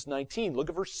Genesis 19. Look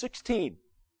at verse 16.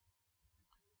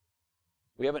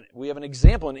 We have an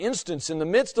example, an instance. In the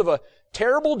midst of a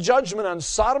terrible judgment on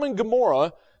Sodom and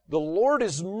Gomorrah, the Lord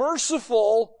is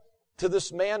merciful to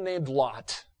this man named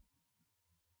Lot.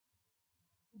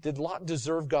 Did Lot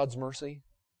deserve God's mercy?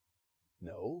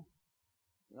 No.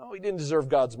 No, he didn't deserve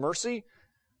God's mercy.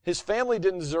 His family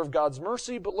didn't deserve God's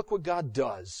mercy, but look what God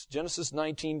does. Genesis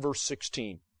 19, verse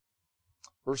 16.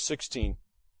 Verse 16.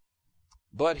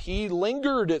 But he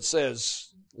lingered, it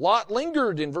says. Lot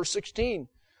lingered in verse 16.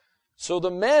 So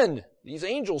the men, these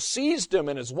angels, seized him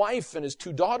and his wife and his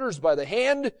 2 daughters by the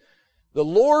hand, the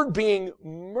Lord being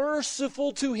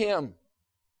merciful to him.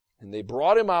 And they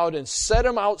brought him out and set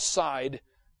him outside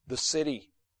the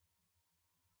city.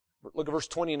 Look at verse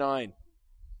 29.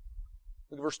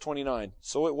 Look at verse 29.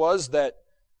 So it was that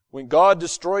when God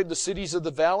destroyed the cities of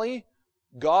the valley,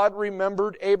 God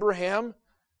remembered Abraham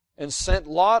and sent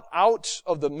Lot out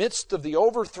of the midst of the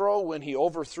overthrow when He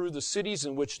overthrew the cities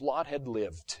in which Lot had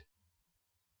lived.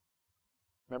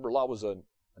 Remember, Lot was a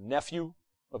nephew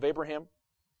of Abraham.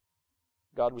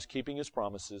 God was keeping His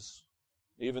promises,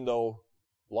 even though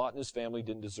Lot and his family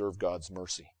didn't deserve God's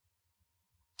mercy.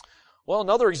 Well,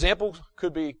 another example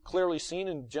could be clearly seen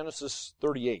in Genesis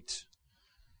 38.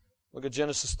 Look at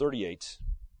Genesis 38.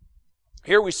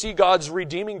 Here we see God's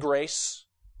redeeming grace.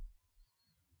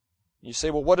 You say,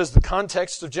 well, what is the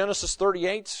context of Genesis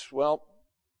 38? Well,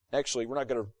 actually,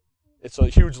 it's a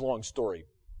huge, long story.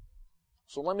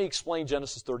 So let me explain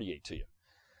Genesis 38 to you.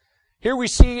 Here we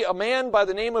see a man by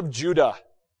the name of Judah.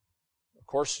 Of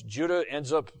course, Judah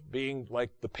ends up being like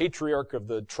the patriarch of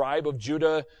the tribe of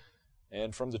Judah,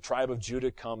 and from the tribe of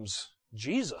Judah comes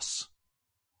Jesus.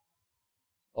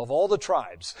 Of all the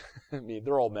tribes, I mean,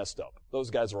 they're all messed up. Those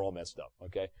guys are all messed up,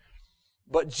 okay?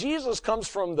 But Jesus comes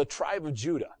from the tribe of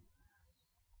Judah.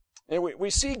 And we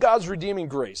see God's redeeming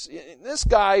grace. This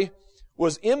guy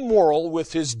was immoral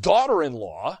with his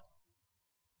daughter-in-law,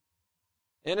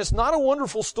 and it's not a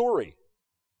wonderful story.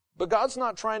 But God's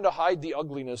not trying to hide the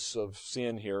ugliness of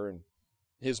sin here and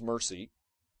His mercy.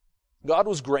 God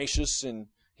was gracious, and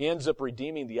He ends up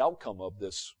redeeming the outcome of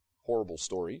this horrible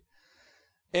story.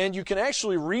 And you can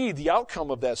actually read the outcome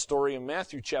of that story in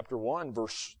Matthew chapter 1,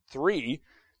 verse 3,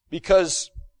 because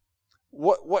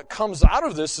what comes out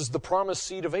of this is the promised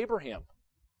seed of Abraham.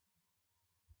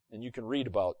 And you can read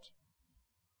about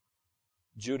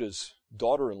Judah's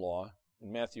daughter-in-law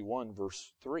in Matthew 1,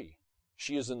 verse 3.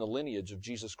 She is in the lineage of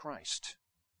Jesus Christ.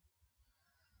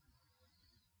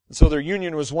 And so their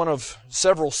union was one of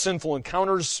several sinful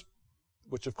encounters,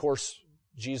 which of course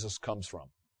Jesus comes from.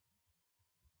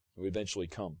 We eventually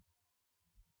come.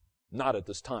 Not at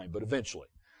this time, but eventually.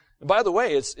 And by the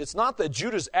way, it's not that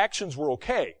Judah's actions were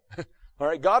okay. All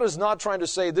right, God is not trying to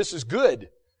say this is good,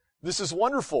 this is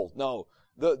wonderful. No,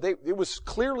 it was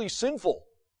clearly sinful.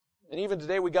 And even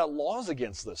today we got laws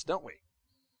against this, don't we?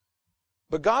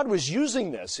 But God was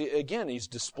using this. Again, He's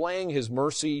displaying His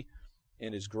mercy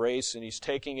and His grace, and He's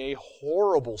taking a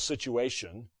horrible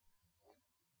situation,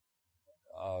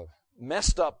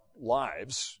 messed up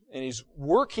lives, and He's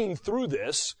working through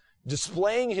this,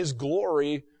 displaying His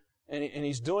glory And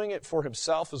He's doing it for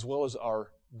Himself as well as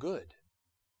our good.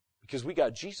 Because we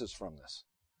got Jesus from this.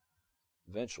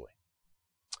 Eventually.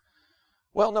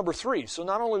 Well, number 3. So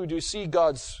not only do we see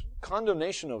God's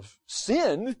condemnation of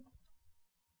sin,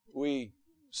 we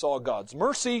saw God's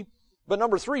mercy. But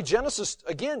number 3, Genesis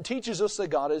again teaches us that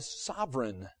God is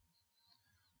sovereign.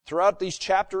 Throughout these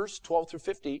chapters, 12 through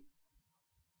 50,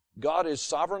 God is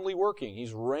sovereignly working.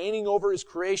 He's reigning over His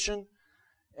creation.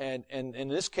 And in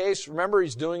this case, remember,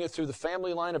 He's doing it through the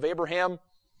family line of Abraham.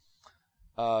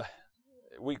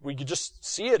 We could just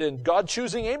see it in God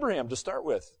choosing Abraham to start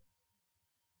with.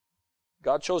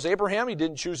 God chose Abraham. He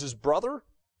didn't choose his brother.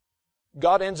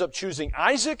 God ends up choosing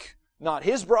Isaac, not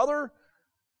his brother.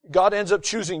 God ends up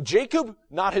choosing Jacob,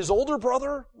 not his older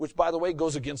brother, which, by the way,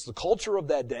 goes against the culture of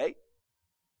that day.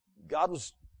 God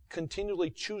was continually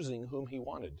choosing whom He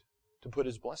wanted to put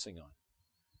His blessing on.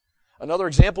 Another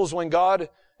example is when God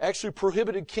actually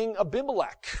prohibited King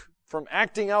Abimelech from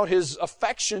acting out his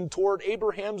affection toward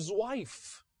Abraham's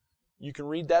wife. You can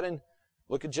read that and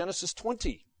look at Genesis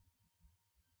 20.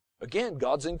 Again,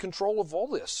 God's in control of all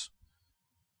this.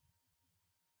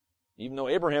 Even though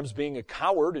Abraham's being a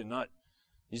coward and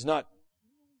he's not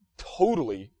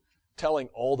totally telling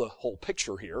all the whole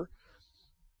picture here.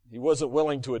 He wasn't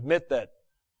willing to admit that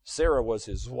Sarah was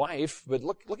his wife, but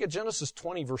look at Genesis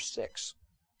 20, verse 6.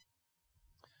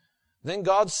 Then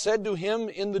God said to him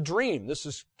in the dream, this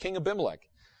is King Abimelech,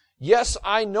 "Yes,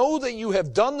 I know that you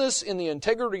have done this in the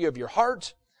integrity of your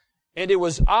heart, and it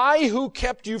was I who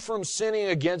kept you from sinning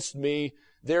against me.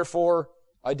 Therefore,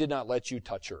 I did not let you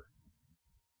touch her."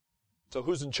 So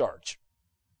who's in charge?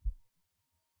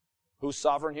 Who's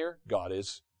sovereign here? God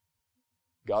is.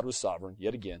 God was sovereign,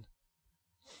 yet again.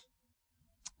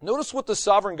 Notice what the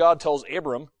sovereign God tells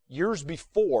Abram years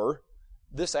before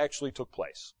this actually took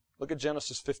place. Look at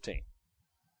Genesis 15.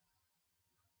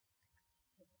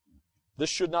 This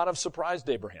should not have surprised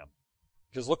Abraham.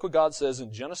 Because look what God says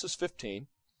in Genesis 15,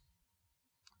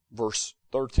 verse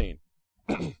 13.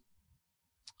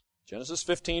 Genesis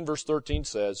 15, verse 13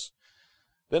 says,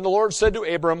 "Then the Lord said to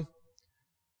Abram,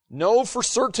 know for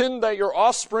certain that your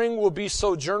offspring will be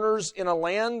sojourners in a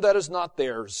land that is not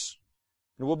theirs,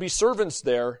 and will be servants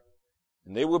there,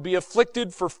 and they will be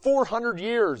afflicted for 400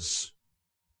 years.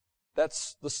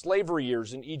 That's the slavery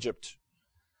years in Egypt.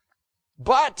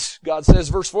 But, God says,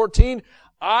 verse 14,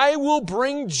 I will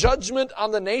bring judgment on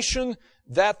the nation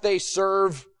that they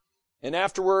serve, and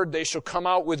afterward they shall come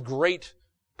out with great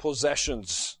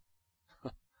possessions.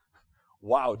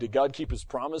 Wow, did God keep His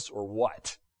promise or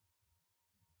what?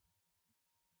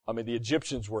 I mean, the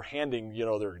Egyptians were handing,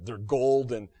 their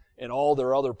gold and all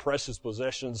their other precious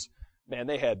possessions. Man,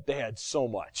 they had so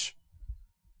much.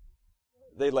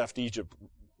 They left Egypt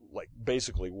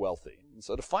basically wealthy. And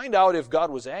so to find out if God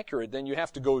was accurate, then you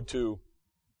have to go to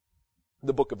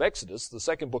the book of Exodus, the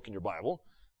second book in your Bible,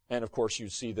 and of course you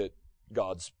see that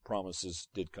God's promises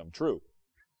did come true.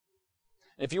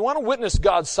 If you want to witness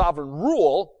God's sovereign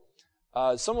rule,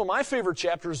 some of my favorite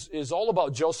chapters is all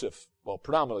about Joseph. Well,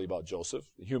 predominantly about Joseph,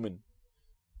 the human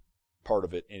part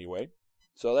of it anyway.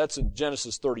 So that's in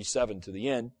Genesis 37 to the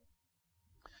end.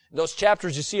 In those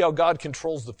chapters, you see how God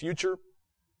controls the future.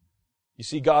 You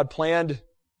see God planned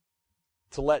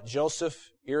to let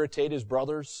Joseph irritate his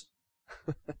brothers.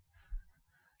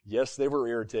 Yes, they were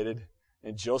irritated.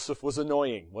 And Joseph was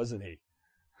annoying, wasn't he?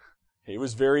 He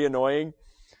was very annoying.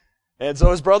 And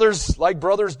so his brothers, like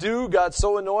brothers do, got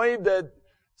so annoyed that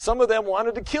some of them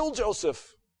wanted to kill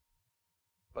Joseph.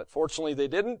 But fortunately they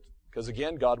didn't, because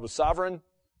again, God was sovereign.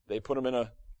 They put him in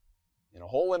a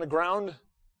hole in the ground,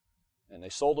 and they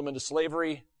sold him into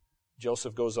slavery.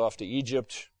 Joseph goes off to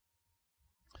Egypt.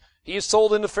 He is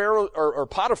sold into Pharaoh or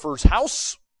Potiphar's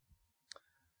house.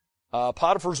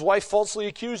 Potiphar's wife falsely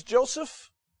accused Joseph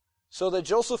so that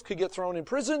Joseph could get thrown in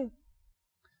prison.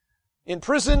 In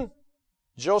prison,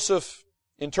 Joseph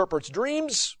interprets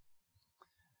dreams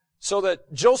so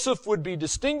that Joseph would be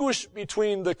distinguished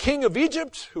between the king of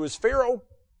Egypt, who is Pharaoh,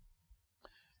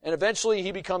 and eventually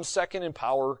he becomes second in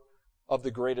power of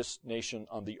the greatest nation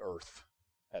on the earth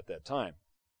at that time.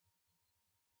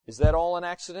 Is that all an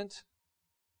accident?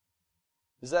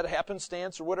 Is that a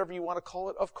happenstance or whatever you want to call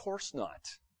it? Of course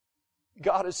not.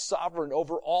 God is sovereign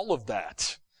over all of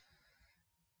that.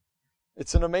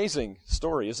 It's an amazing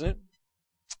story, isn't it?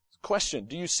 Question,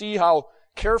 do you see how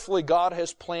carefully God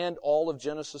has planned all of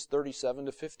Genesis 37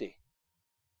 to 50?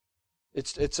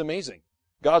 It's amazing.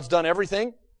 God's done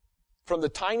everything from the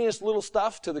tiniest little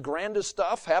stuff to the grandest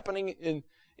stuff happening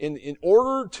in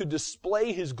order to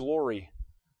display His glory.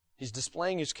 He's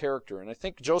displaying His character. And I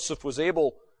think Joseph was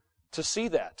able to see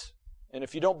that. And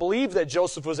if you don't believe that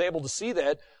Joseph was able to see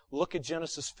that, Look at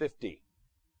Genesis 50.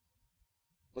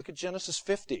 Look at Genesis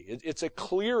 50. It's a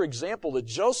clear example that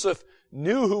Joseph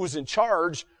knew who was in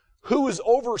charge, who was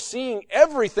overseeing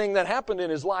everything that happened in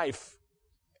his life.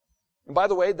 And by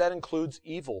the way, that includes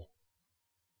evil.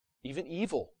 Even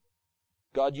evil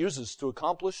God uses to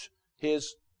accomplish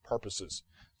His purposes.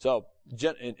 So,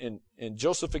 and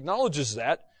Joseph acknowledges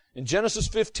that in Genesis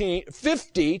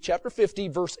 50, chapter 50,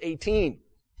 verse 18.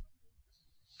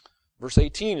 Verse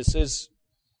 18, it says,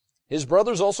 his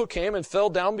brothers also came and fell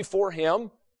down before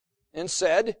him and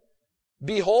said,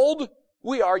 behold,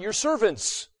 we are your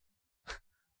servants.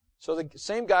 So the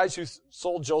same guys who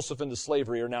sold Joseph into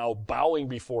slavery are now bowing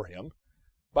before him.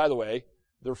 By the way,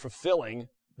 they're fulfilling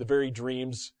the very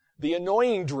dreams, the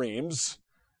annoying dreams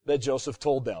that Joseph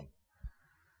told them.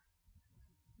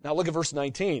 Now look at verse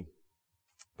 19.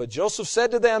 But Joseph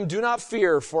said to them, do not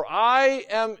fear, for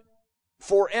am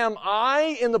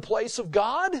I in the place of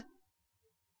God?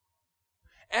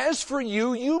 As for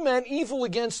you, you meant evil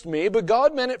against me, but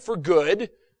God meant it for good,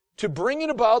 to bring it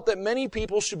about that many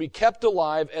people should be kept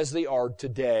alive as they are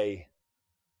today.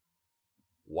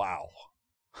 Wow.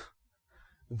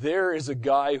 There is a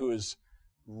guy who is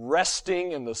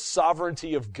resting in the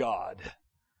sovereignty of God.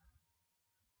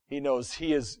 He knows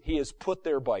he is put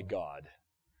there by God.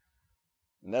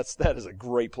 And that is a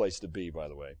great place to be, by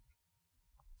the way.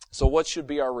 So what should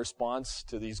be our response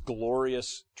to these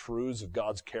glorious truths of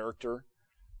God's character?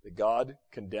 That God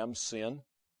condemns sin.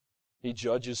 He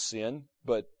judges sin,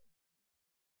 but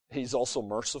He's also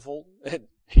merciful, and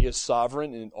He is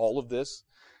sovereign in all of this.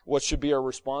 What should be our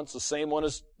response? The same one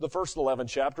as the first 11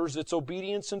 chapters. It's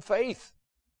obedience and faith.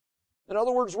 In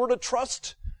other words, we're to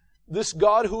trust this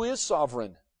God who is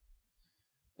sovereign.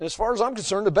 And as far as I'm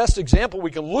concerned, the best example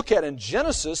we can look at in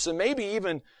Genesis, and maybe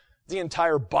even the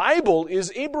entire Bible,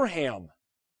 is Abraham.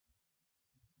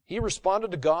 He responded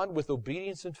to God with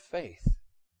obedience and faith.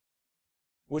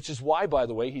 Which is why, by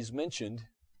the way, he's mentioned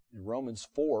in Romans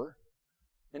 4,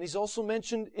 and he's also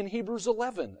mentioned in Hebrews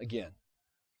 11 again.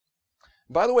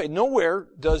 By the way, nowhere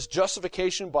does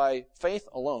justification by faith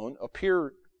alone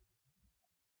appear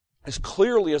as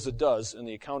clearly as it does in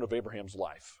the account of Abraham's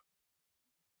life.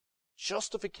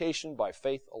 Justification by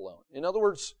faith alone. In other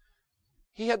words,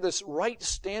 he had this right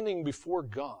standing before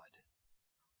God.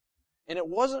 And it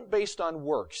wasn't based on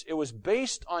works. It was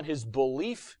based on his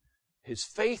belief, his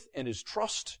faith, and his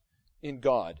trust in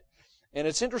God. And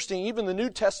it's interesting, even the New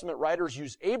Testament writers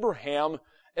use Abraham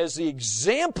as the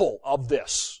example of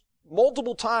this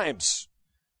multiple times.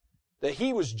 That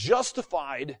he was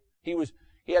justified, he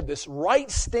had this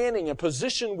right standing and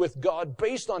position with God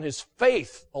based on his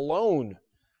faith alone.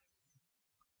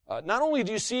 Not only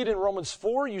do you see it in Romans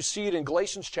 4, you see it in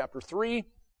Galatians chapter 3.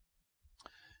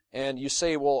 And you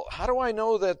say, well, how do I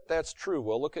know that that's true?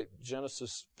 Well, look at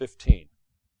Genesis 15.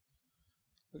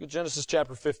 Look at Genesis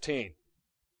chapter 15.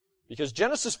 Because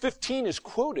Genesis 15 is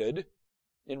quoted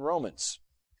in Romans.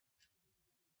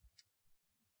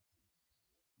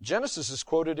 Genesis is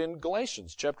quoted in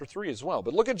Galatians chapter 3 as well.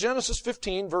 But look at Genesis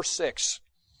 15, verse 6.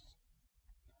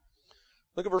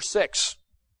 Look at verse 6.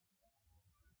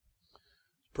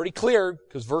 Pretty clear,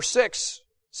 because verse 6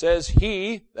 says,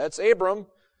 he, that's Abram,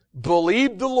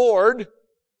 believed the Lord,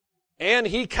 and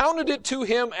he counted it to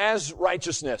him as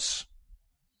righteousness.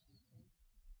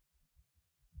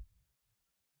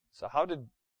 So how did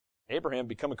Abraham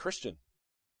become a Christian?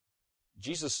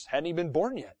 Jesus hadn't even been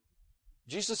born yet.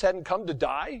 Jesus hadn't come to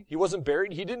die. He wasn't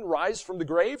buried. He didn't rise from the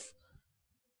grave.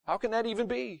 How can that even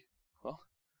be? Well,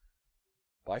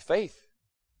 by faith.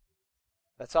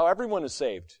 That's how everyone is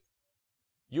saved.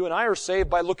 You and I are saved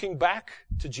by looking back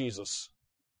to Jesus.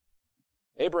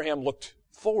 Abraham looked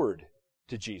forward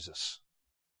to Jesus.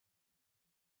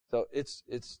 So it's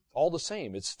all the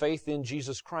same. It's faith in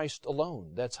Jesus Christ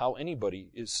alone. That's how anybody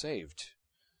is saved.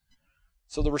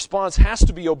 So the response has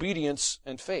to be obedience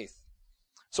and faith.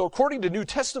 So according to New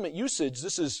Testament usage,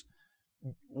 this is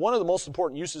one of the most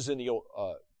important uses in the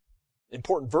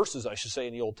important verses, I should say,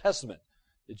 in the Old Testament.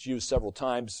 It's used several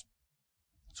times.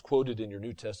 It's quoted in your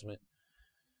New Testament.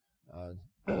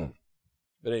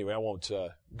 But anyway, I won't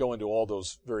go into all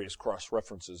those various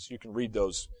cross-references. You can read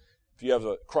those. If you have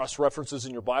cross-references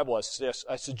in your Bible, I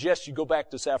suggest you go back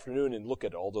this afternoon and look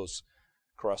at all those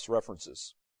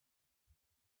cross-references.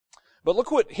 But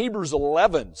look what Hebrews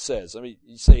 11 says. I mean,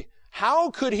 you say, how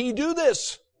could he do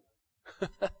this?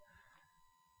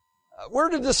 Where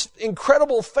did this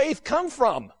incredible faith come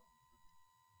from?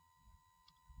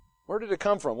 Where did it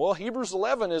come from? Well, Hebrews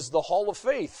 11 is the hall of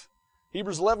faith.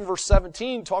 Hebrews 11 verse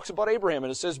 17 talks about Abraham,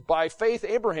 and it says, by faith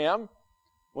Abraham,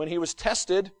 when he was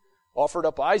tested, offered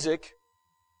up Isaac,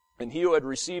 And he who had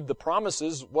received the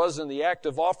promises was in the act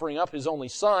of offering up his only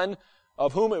son,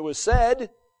 of whom it was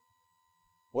said,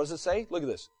 what does it say? Look at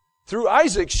this. Through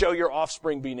Isaac shall your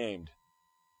offspring be named.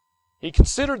 He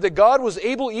considered that God was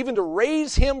able even to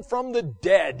raise him from the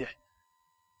dead,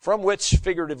 from which,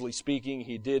 figuratively speaking,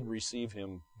 he did receive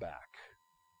him back.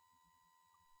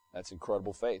 That's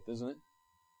incredible faith, isn't it?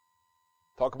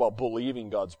 Talk about believing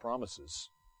God's promises.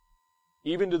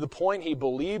 Even to the point he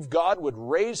believed God would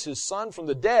raise his son from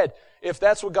the dead if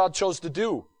that's what God chose to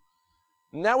do.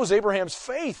 And that was Abraham's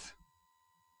faith.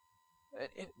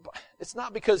 It's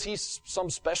not because he's some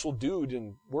special dude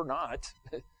and we're not.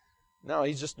 No,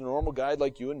 he's just a normal guy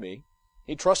like you and me.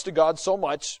 He trusted God so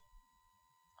much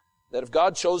that if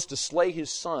God chose to slay his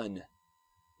son,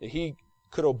 that he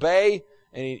could obey,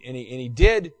 and he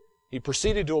did. He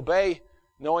proceeded to obey,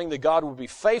 knowing that God would be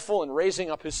faithful in raising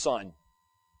up his son.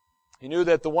 He knew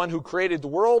that the one who created the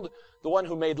world, the one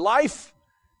who made life,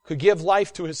 could give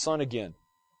life to his son again.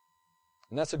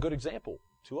 And that's a good example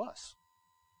to us.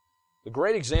 A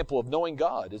great example of knowing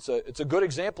God. It's a good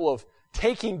example of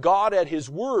taking God at his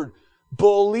word,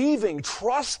 believing,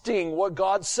 trusting what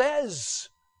God says.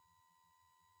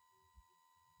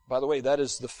 By the way, that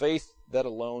is the faith that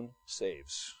alone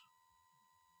saves.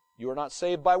 You are not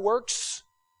saved by works.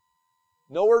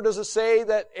 Nowhere does it say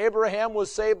that Abraham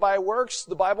was saved by works.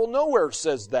 The Bible nowhere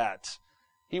says that.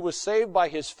 He was saved by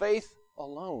his faith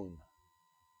alone.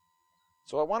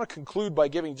 So I want to conclude by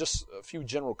giving just a few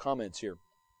general comments here.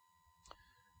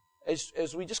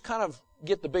 As we just kind of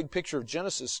get the big picture of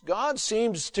Genesis, God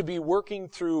seems to be working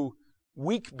through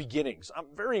weak beginnings. I'm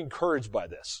very encouraged by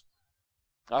this.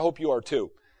 I hope you are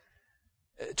too.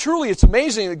 Truly, it's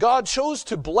amazing that God chose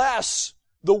to bless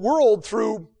the world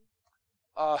through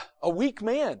a weak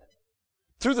man,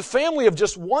 through the family of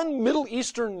just one Middle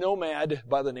Eastern nomad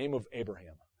by the name of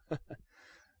Abraham.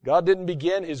 God didn't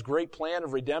begin his great plan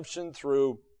of redemption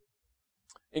through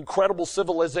incredible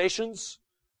civilizations.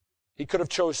 He could have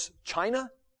chose China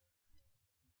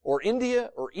or India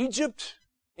or Egypt,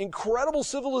 incredible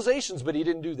civilizations, but he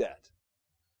didn't do that.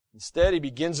 Instead, he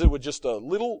begins it with just a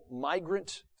little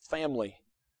migrant family.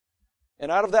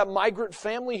 And out of that migrant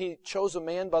family, he chose a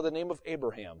man by the name of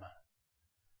Abraham.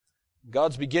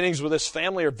 God's beginnings with this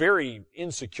family are very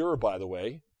insecure, by the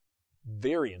way.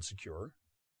 Very insecure.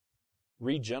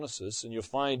 Read Genesis, and you'll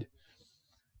find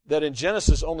that in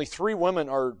Genesis, only 3 women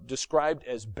are described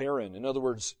as barren. In other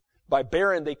words, by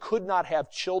barren, they could not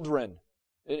have children.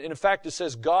 In fact, it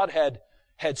says God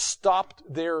had stopped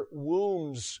their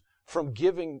wombs from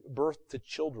giving birth to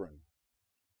children.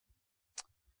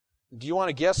 Do you want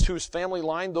to guess whose family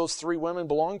line those 3 women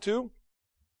belong to?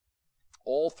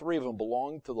 All 3 of them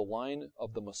belong to the line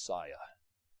of the Messiah,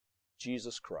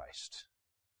 Jesus Christ.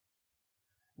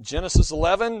 Genesis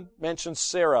 11 mentions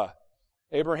Sarah,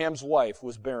 Abraham's wife,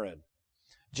 was barren.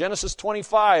 Genesis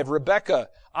 25, Rebekah,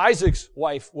 Isaac's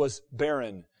wife, was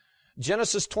barren.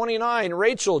 Genesis 29,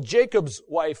 Rachel, Jacob's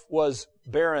wife, was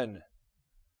barren.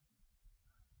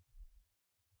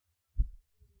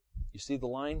 You see the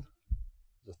line?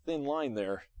 The thin line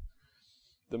there.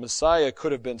 The Messiah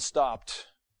could have been stopped,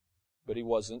 but he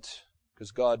wasn't,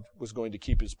 because God was going to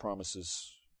keep his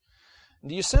promises. And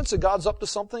do you sense that God's up to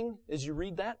something as you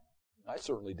read that? I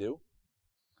certainly do.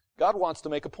 God wants to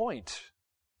make a point.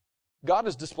 God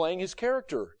is displaying his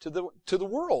character to the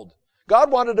world.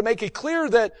 God wanted to make it clear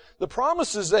that the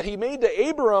promises that he made to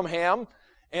Abraham,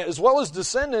 as well as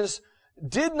descendants,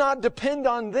 did not depend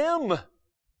on them.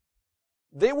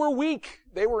 They were weak.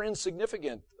 They were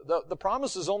insignificant. The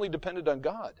promises only depended on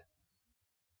God.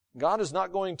 God is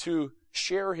not going to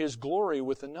share his glory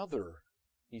with another.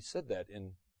 He said that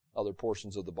in other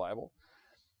portions of the Bible.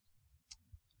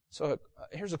 So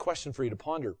here's a question for you to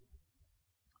ponder.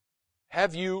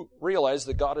 Have you realized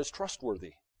that God is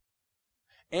trustworthy?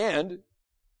 And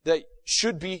that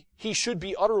he should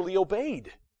be utterly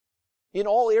obeyed in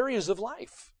all areas of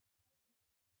life?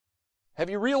 Have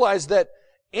you realized that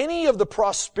any of the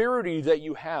prosperity that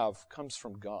you have comes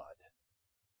from God?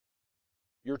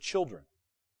 Your children,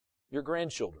 your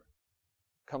grandchildren,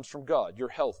 comes from God. Your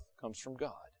health comes from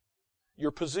God.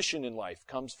 Your position in life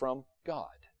comes from God.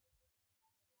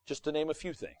 Just to name a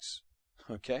few things.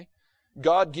 Okay?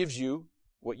 God gives you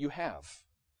what you have.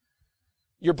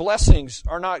 Your blessings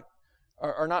are not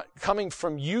coming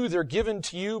from you. They're given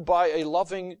to you by a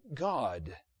loving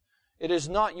God. It is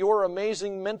not your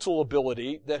amazing mental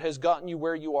ability that has gotten you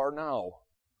where you are now.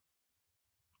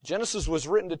 Genesis was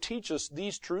written to teach us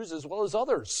these truths as well as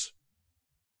others.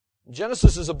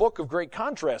 Genesis is a book of great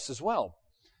contrast as well.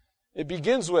 It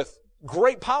begins with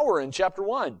great power in chapter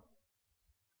 1.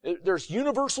 There's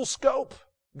universal scope.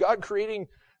 God creating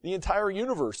the entire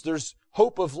universe. There's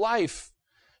hope of life.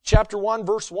 Chapter 1,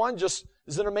 verse 1 just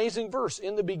is an amazing verse.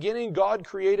 In the beginning, God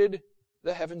created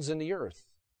the heavens and the earth.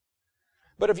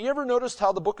 But have you ever noticed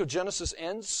how the book of Genesis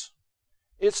ends?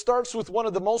 It starts with one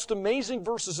of the most amazing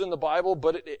verses in the Bible,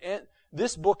 but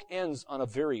this book ends on a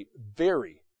very,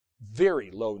 very,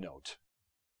 very low note.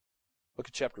 Look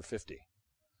at chapter 50.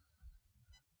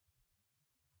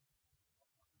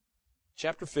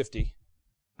 Chapter 50.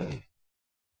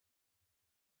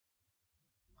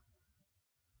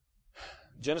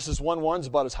 Genesis 1:1 is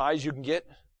about as high as you can get.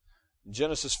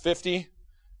 Genesis 50,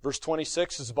 verse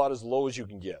 26 is about as low as you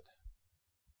can get.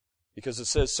 Because it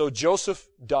says, so Joseph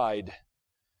died,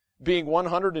 being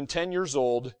 110 years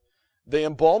old. They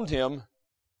embalmed him,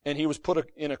 and he was put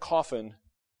in a coffin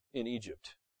in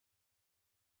Egypt.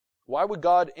 Why would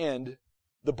God end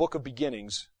the book of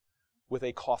beginnings with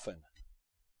a coffin?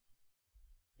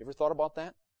 You ever thought about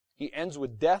that? He ends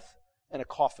with death and a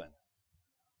coffin.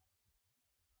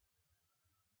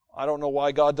 I don't know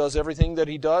why God does everything that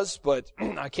He does, but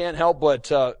I can't help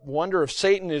but wonder if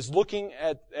Satan is looking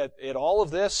at all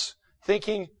of this,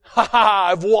 thinking, ha ha,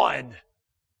 I've won.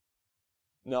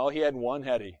 No, he hadn't won,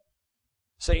 had he?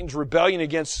 Satan's rebellion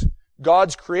against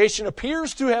God's creation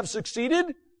appears to have succeeded,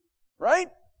 right?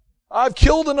 I've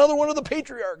killed another one of the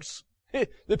patriarchs.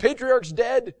 The patriarch's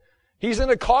dead. He's in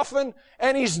a coffin,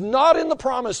 and he's not in the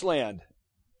promised land.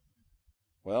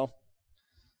 Well,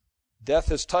 death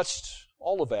has touched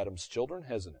all of Adam's children,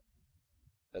 hasn't it?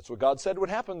 That's what God said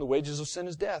would happen. The wages of sin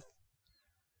is death.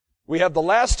 We have the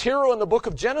last hero in the book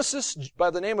of Genesis by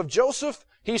the name of Joseph.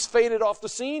 He's faded off the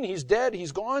scene. He's dead.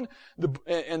 He's gone.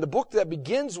 And the book that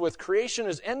begins with creation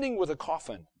is ending with a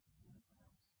coffin.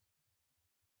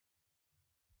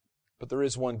 But there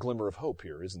is one glimmer of hope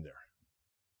here, isn't there?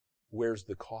 Where's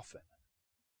the coffin?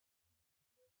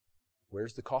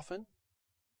 Where's the coffin?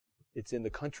 It's in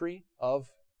the country of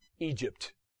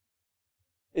Egypt.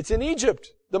 It's in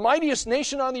Egypt, the mightiest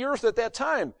nation on the earth at that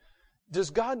time. Does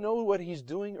God know what He's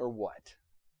doing or what?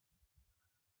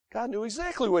 God knew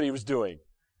exactly what He was doing.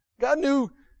 God knew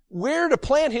where to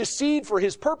plant His seed for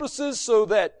His purposes so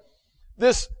that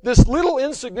this little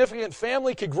insignificant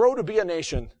family could grow to be a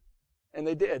nation. And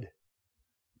they did.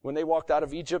 When they walked out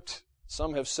of Egypt,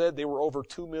 some have said they were over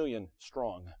 2 million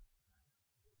strong.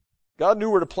 God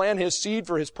knew where to plant His seed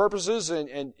for His purposes,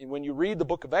 and when you read the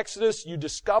book of Exodus, you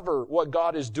discover what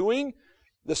God is doing.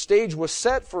 The stage was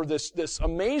set for this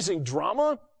amazing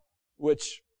drama,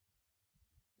 which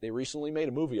they recently made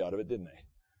a movie out of it, didn't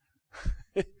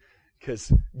they?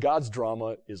 Because God's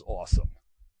drama is awesome.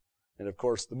 And of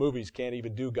course, the movies can't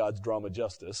even do God's drama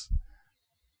justice.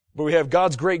 But we have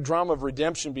God's great drama of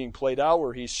redemption being played out,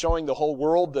 where He's showing the whole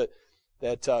world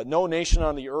that no nation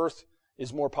on the earth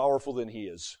is more powerful than He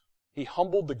is. He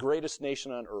humbled the greatest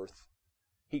nation on earth.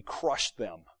 He crushed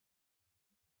them.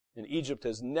 And Egypt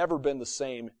has never been the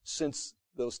same since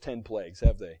those 10 plagues,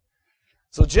 have they?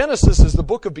 So Genesis is the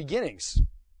book of beginnings.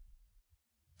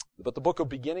 But the book of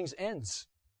beginnings ends.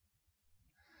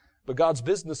 But God's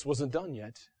business wasn't done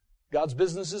yet. God's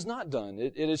business is not done.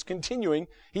 It is continuing.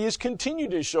 He is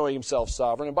continuing to show Himself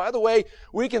sovereign. And by the way,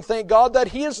 we can thank God that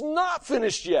He is not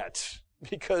finished yet.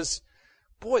 Because,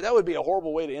 boy, that would be a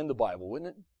horrible way to end the Bible,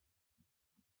 wouldn't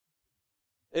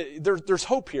it? There's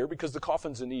hope here because the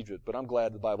coffin's in Egypt, but I'm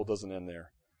glad the Bible doesn't end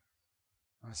there.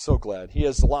 I'm so glad. He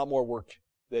has a lot more work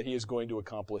that He is going to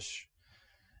accomplish.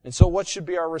 And so what should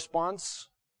be our response?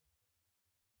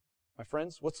 My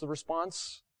friends, what's the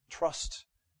response? Trust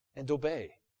and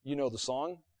obey. You know the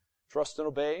song, trust and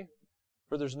obey,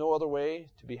 for there's no other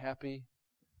way to be happy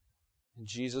in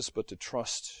Jesus but to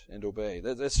trust and obey.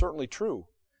 That's certainly true.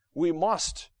 We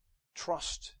must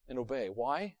trust and obey.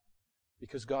 Why?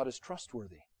 Because God is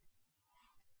trustworthy.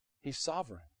 He's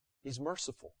sovereign. He's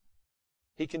merciful.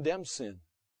 He condemns sin.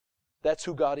 That's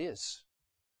who God is.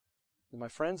 And my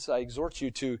friends, I exhort you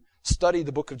to study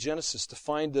the book of Genesis to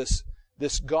find this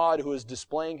God who is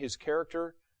displaying His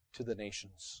character to the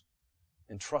nations.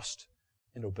 And trust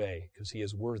and obey because He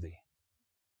is worthy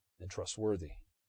and trustworthy.